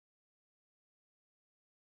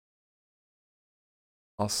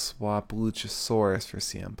 I'll swap Luchasaurus for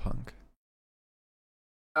CM Punk.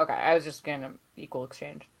 Okay, I was just gonna equal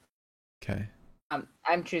exchange. Okay.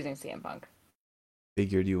 I'm choosing CM Punk.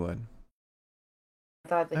 Figured you would. I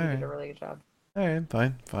thought that All he did right. a really good job. All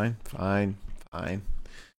right. Fine.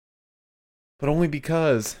 But only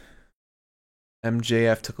because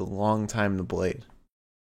MJF took a long time to blade.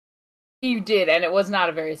 You did, and it was not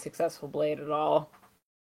a very successful blade at all.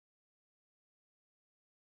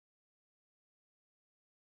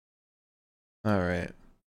 All right.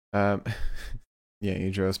 Um, yeah,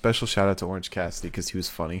 Idro. A special shout out to Orange Cassidy because he was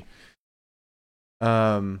funny.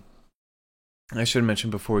 I should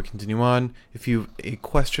mention before we continue on, if you have a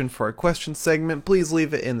question for our question segment, please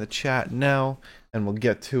leave it in the chat now, and we'll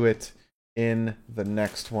get to it in the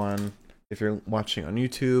next one. If you're watching on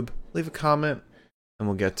YouTube, leave a comment, and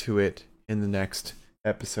we'll get to it in the next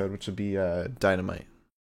episode, which will be Dynamite.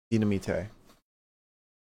 Dynamite.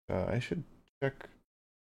 I should check,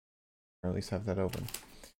 or at least have that open.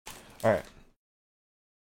 Alright.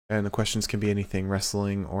 And the questions can be anything,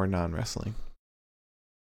 wrestling or non-wrestling.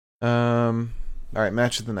 Alright,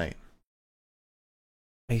 match of the night.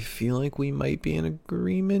 I feel like we might be in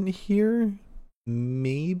agreement here.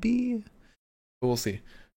 Maybe? But we'll see.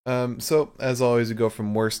 So, as always, we go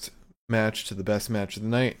from worst match to the best match of the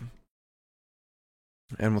night.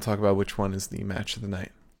 And we'll talk about which one is the match of the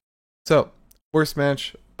night. So, worst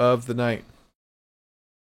match of the night.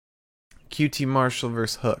 QT Marshall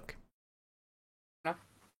versus Hook. No.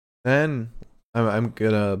 And I'm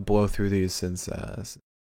gonna blow through these since There's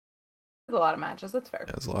a lot of matches. That's fair.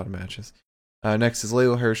 there's a lot of matches. Next is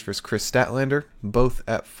Layla Hirsch versus Chris Statlander, both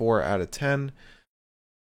at 4 out of 10.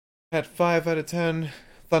 At 5 out of 10,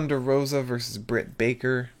 Thunder Rosa versus Britt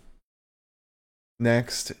Baker.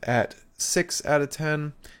 Next, at 6 out of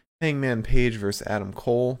 10, Hangman Page versus Adam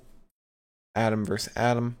Cole. Adam versus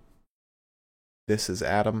Adam. This is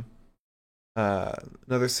Adam.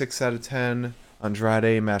 Another 6 out of 10,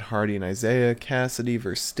 Andrade, Matt Hardy, and Isaiah. Cassidy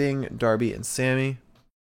versus Sting, Darby, and Sammy.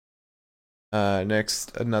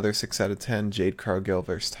 Next, another 6 out of 10, Jade Cargill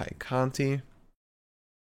versus Ty Conti.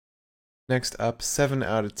 Next up, 7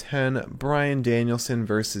 out of 10, Bryan Danielson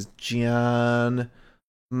versus Jon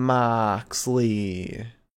Moxley.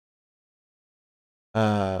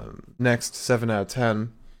 Next, 7 out of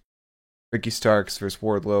 10, Ricky Starks versus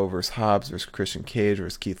Wardlow versus Hobbs versus Christian Cage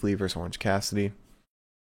versus Keith Lee versus Orange Cassidy.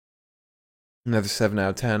 Another 7 out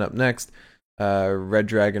of 10 up next, Red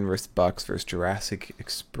Dragon versus Bucks versus Jurassic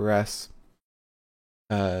Express.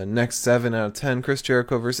 Next 7 out of 10, Chris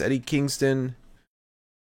Jericho versus Eddie Kingston.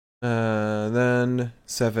 Then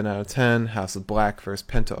 7 out of 10, House of Black versus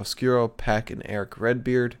Penta Oscuro, Pac and Eric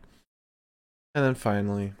Redbeard. And then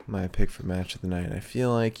finally, my pick for match of the night. I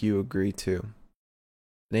feel like you agree too.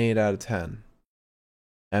 An 8 out of 10,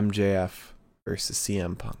 MJF versus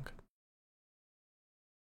CM Punk.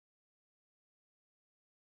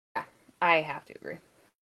 Yeah, I have to agree.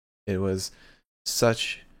 It was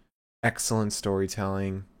such excellent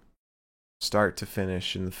storytelling, start to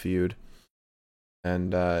finish in the feud.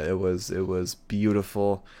 And it was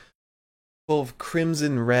beautiful, full of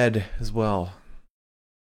crimson red as well.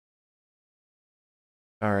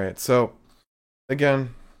 All right, so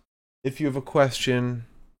again, if you have a question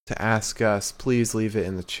to ask us, please leave it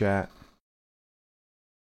in the chat.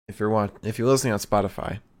 If you're listening on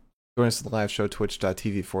Spotify, join us at the live show,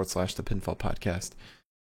 twitch.tv/The Pinfall Podcast.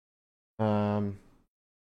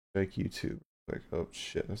 Like YouTube. Like, oh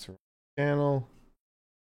shit, that's the wrong channel.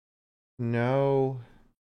 No.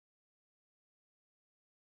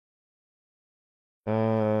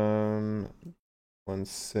 1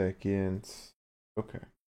 second. Okay.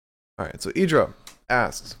 Alright, so Idro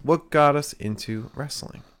asks, what got us into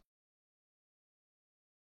wrestling?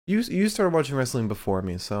 You started watching wrestling before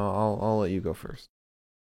me, so I'll let you go first.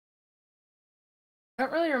 I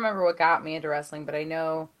don't really remember what got me into wrestling, but I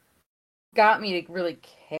know got me to really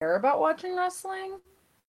care about watching wrestling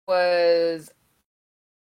was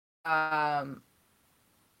I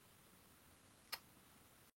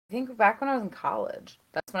think back when I was in college.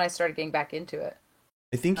 That's when I started getting back into it.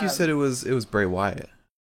 I think you said it was Bray Wyatt.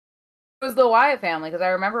 It was the Wyatt family, because I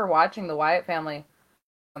remember watching the Wyatt family.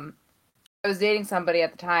 I was dating somebody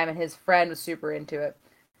at the time, and his friend was super into it.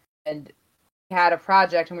 And he had a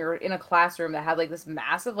project, and we were in a classroom that had like this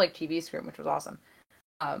massive like TV screen, which was awesome.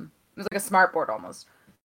 It was like a smart board almost.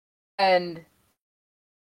 And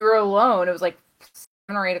We were alone. It was like 7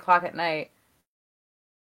 or 8 o'clock at night.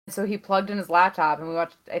 So he plugged in his laptop and we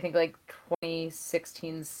watched, I think, like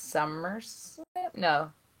 2016 SummerSlam.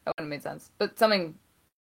 No, that wouldn't have made sense. But something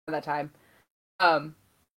at that time. Um,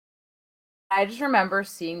 I just remember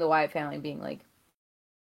seeing the Wyatt family and being like,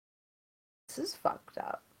 this is fucked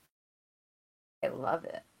up. I love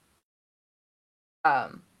it.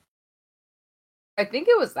 Um, I think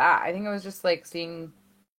it was that. I think it was just like seeing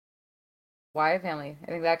Wyatt family. I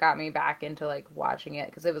think that got me back into like watching it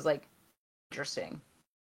because it was like interesting,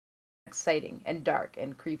 exciting, and dark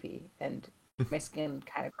and creepy, and my skin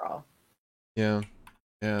kind of crawl. Yeah.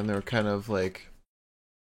 Yeah, and they were kind of like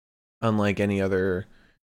unlike any other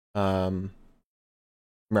um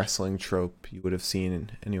wrestling trope you would have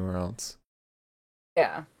seen anywhere else.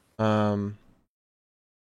 Yeah. Um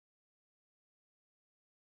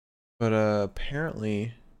but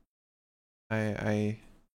apparently I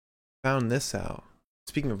found this out.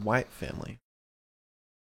 Speaking of Wyatt family,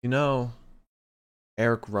 you know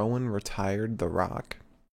Eric Rowan retired The Rock.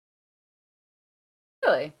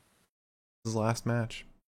 Really? His last match.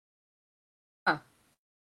 Huh.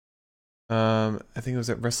 I think it was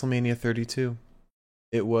at WrestleMania 32.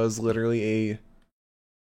 It was literally a.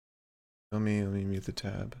 Let me mute the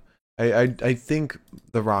tab. I think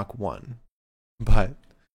The Rock won, but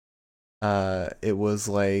it was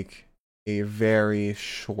like a very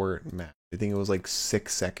short match. I think it was like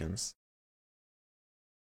 6 seconds.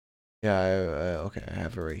 Yeah, okay, I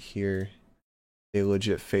have it right here. They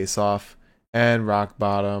legit face off and rock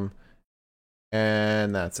bottom,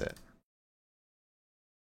 and that's it.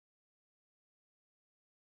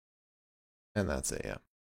 And that's it, yeah.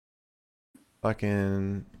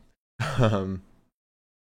 Fucking um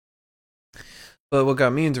but what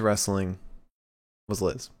got me into wrestling was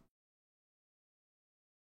Liz.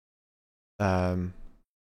 I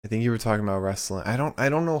think you were talking about wrestling. I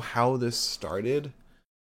don't know how this started,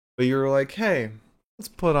 but you were like, "Hey, let's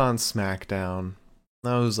put on SmackDown."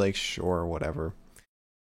 And I was like, "Sure, whatever."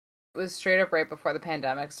 It was straight up right before the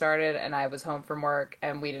pandemic started, and I was home from work,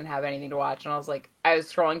 and we didn't have anything to watch. And I was like, I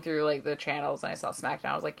was scrolling through like the channels, and I saw SmackDown.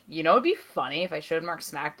 I was like, it'd be funny if I showed Mark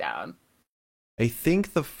SmackDown. I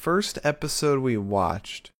think the first episode we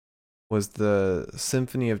watched was the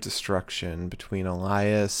Symphony of Destruction between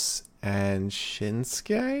Elias and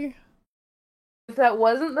Shinsuke. If that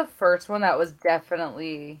wasn't the first one, that was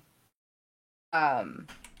definitely um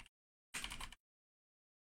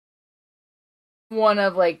one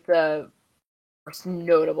of like the most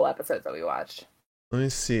notable episodes that we watched. Let me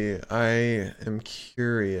see. I am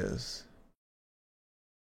curious.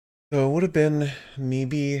 So it would have been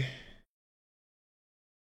maybe.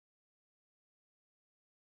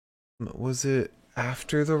 Was it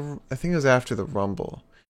after the? I think it was after the Rumble.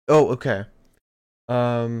 Oh, okay.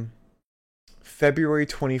 Um, February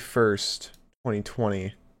 21st,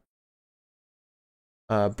 2020.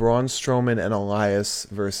 Braun Strowman and Elias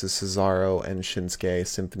versus Cesaro and Shinsuke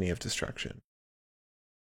Symphony of Destruction.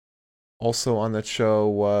 Also on that show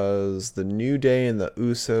was The New Day and the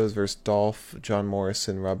Usos versus Dolph, John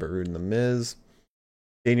Morrison, Robert Roode, and The Miz.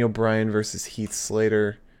 Daniel Bryan versus Heath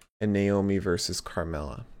Slater, and Naomi versus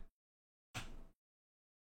Carmella.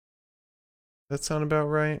 That sound about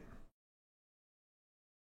right?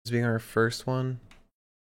 This being our first one?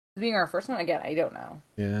 Being our first one again, I don't know.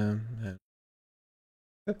 Yeah.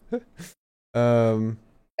 I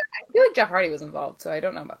feel like Jeff Hardy was involved, so I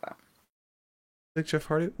don't know about that. Like Jeff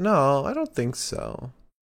Hardy? No, I don't think so.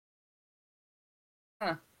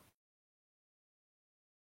 Huh.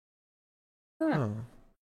 Huh. Oh.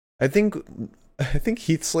 I think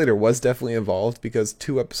Heath Slater was definitely involved because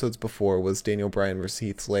 2 episodes before was Daniel Bryan versus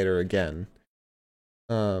Heath Slater again.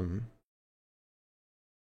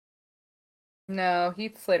 No,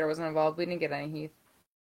 Heath Slater wasn't involved. We didn't get any Heath.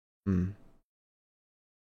 Hmm.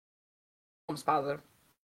 Almost positive.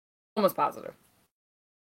 Almost positive.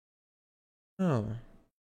 Oh.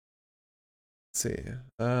 Let's see.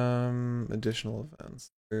 Additional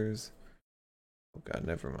events. There's. Oh God,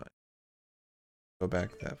 never mind. Go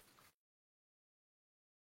back that.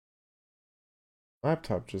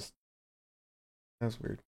 Laptop just. That's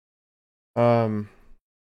weird.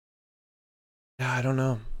 Yeah, I don't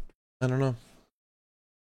know. I don't know.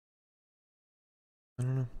 I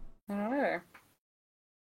don't know. I don't know either.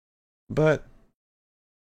 But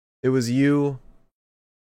it was you.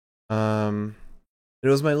 It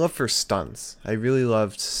was my love for stunts. I really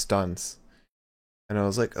loved stunts. And I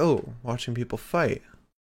was like, oh, watching people fight.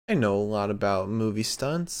 I know a lot about movie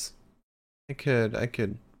stunts. I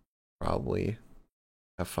could probably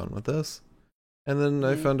have fun with this. And then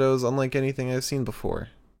I found out it was unlike anything I've seen before.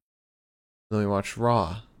 Then we watched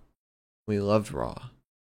Raw. We loved Raw.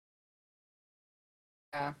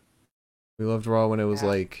 Yeah. We loved Raw when it was Yeah.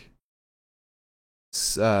 like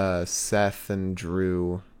Seth and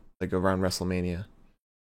Drew, like around WrestleMania,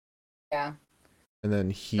 Yeah. and then And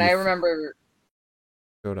I Heath remember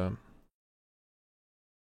showed up.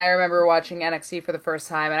 I remember watching NXT for the first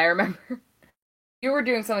time, and I remember you were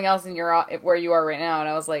doing something else in your where you are right now, and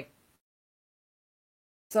I was like,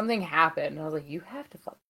 something happened. And I was like, you have to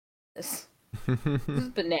fuck this. This is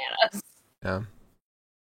bananas. Yeah.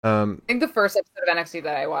 I think the first episode of NXT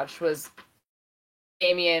that I watched was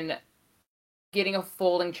Damien getting a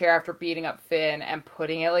folding chair after beating up Finn and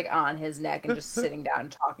putting it like on his neck and just sitting down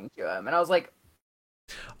and talking to him. And I was like,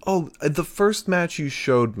 Oh, the first match you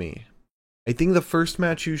showed me. I think the first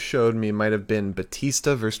match you showed me might have been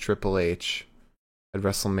Batista versus Triple H at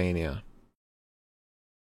WrestleMania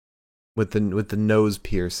with the nose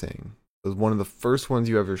piercing. It was one of the first ones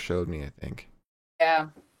you ever showed me, I think. yeah,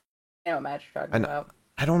 I know what match you're talking And about.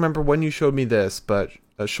 I don't remember when you showed me this, but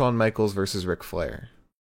Shawn Michaels versus Ric Flair.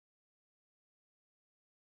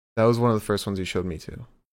 That was one of the first ones you showed me too.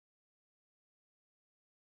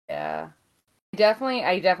 Yeah. I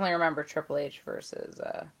definitely remember Triple H versus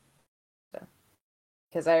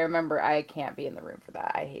because I remember I can't be in the room for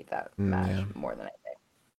that. I hate that Yeah, match more than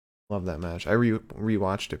love that match. I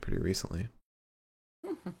rewatched it pretty recently.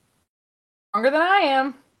 anything. Longer than I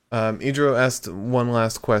am. Idro asked one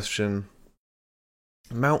last question.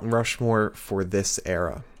 Mount Rushmore for this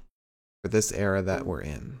era. For this era that we're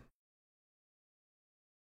in.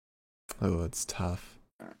 Oh, it's tough.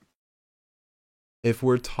 If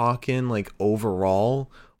we're talking like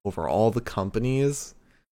overall, over all the companies,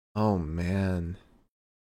 oh man.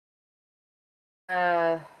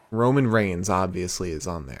 Uh, Roman Reigns obviously is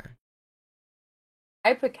on there.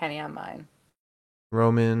 I put Kenny on mine.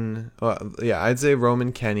 Roman, yeah, I'd say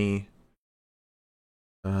Roman, Kenny,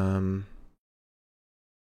 Matt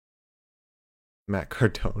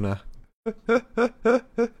Cardona.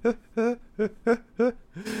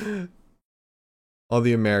 All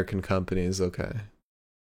the American companies, okay.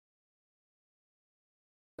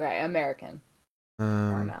 Right, American.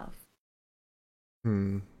 Far Um, enough.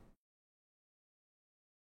 hmm.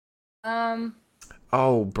 Um,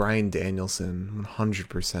 Oh, Bryan Danielson,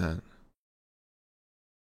 100%.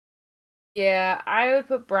 yeah, I would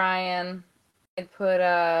put Brian. I'd put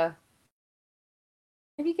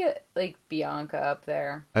maybe get like Bianca up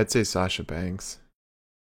there. I'd say Sasha Banks.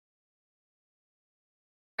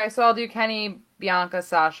 Alright, so I'll do Kenny, Bianca,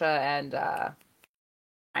 Sasha, and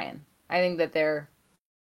Brian. I think that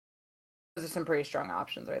those are some pretty strong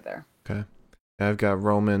options right there. Okay. I've got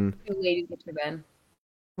Roman. Two ladies get to Ben.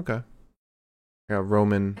 Okay. I got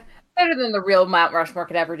Roman. Better than the real Mount Rushmore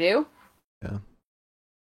could ever do. Yeah.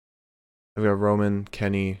 I've got Roman,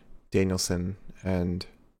 Kenny, Danielson, and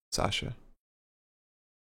Sasha.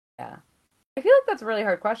 Yeah. I feel like that's a really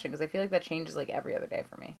hard question because I feel like that changes like every other day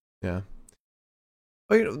for me. Yeah.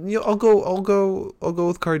 Oh, I'll go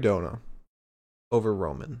with Cardona over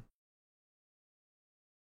Roman.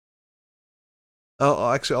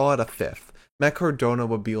 Actually, I'll add a fifth. Matt Cardona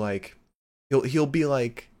would be like, he'll be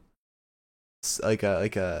like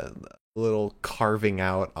a little carving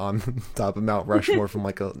out on top of Mount Rushmore from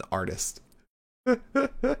like an artist. A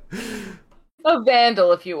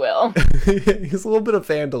vandal, if you will. He's a little bit of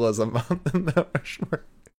vandalism on the Mount Rushmore.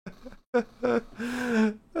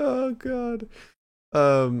 Oh god.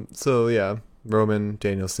 So yeah, Roman,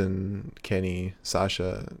 Danielson, Kenny,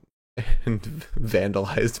 Sasha, and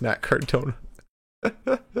vandalized Matt Cardona.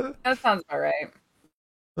 That sounds about right.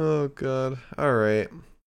 Oh god. All right.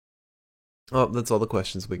 Oh, that's all the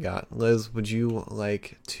questions we got. Liz, would you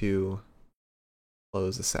like to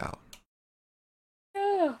close us out?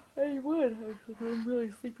 Yeah, I would. I'm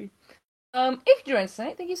really sleepy. If you joined us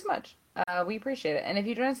tonight, thank you so much. We appreciate it. And if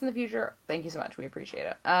you join us in the future, thank you so much. We appreciate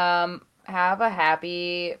it. Have a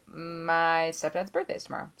happy my stepdad's birthday is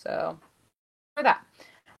tomorrow. So for that.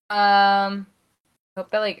 Hope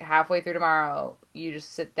that like halfway through tomorrow you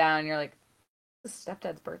just sit down and you're like, this is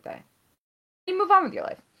stepdad's birthday. You move on with your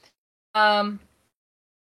life.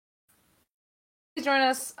 Please join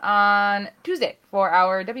us on Tuesday for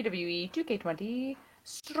our WWE 2K20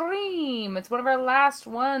 stream. It's one of our last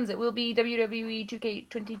ones. It will be WWE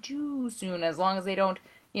 2K22 soon, as long as they don't,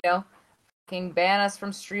 can ban us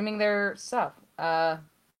from streaming their stuff.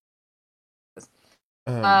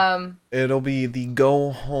 It'll be the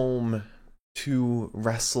go home to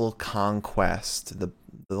Wrestle Conquest, the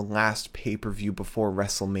last pay-per-view before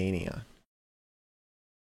WrestleMania.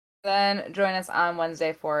 Then join us on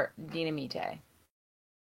Wednesday for Dynamite.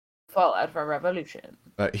 Fallout from Revolution.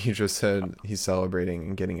 He just said he's celebrating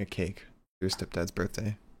and getting a cake for your stepdad's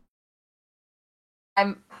birthday.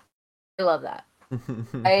 I love that.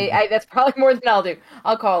 I that's probably more than I'll do.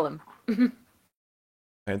 I'll call him. All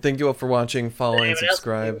right, thank you all for watching. Follow and Anyone else?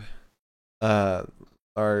 subscribe. Uh,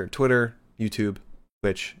 our Twitter, YouTube,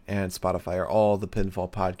 Twitch, and Spotify are all the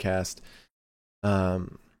Pinfall Podcast.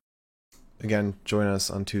 Um, again, join us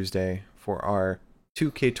on Tuesday for our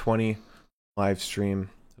 2K20 live stream.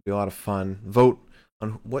 It'll be a lot of fun. Vote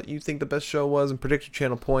on what you think the best show was and predict your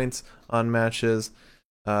channel points on matches.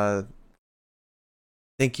 Thank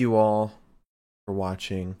you all for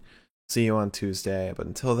watching. See you on Tuesday. But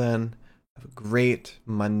until then, have a great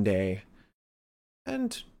Monday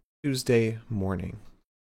and Tuesday morning.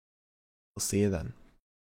 We'll see you then.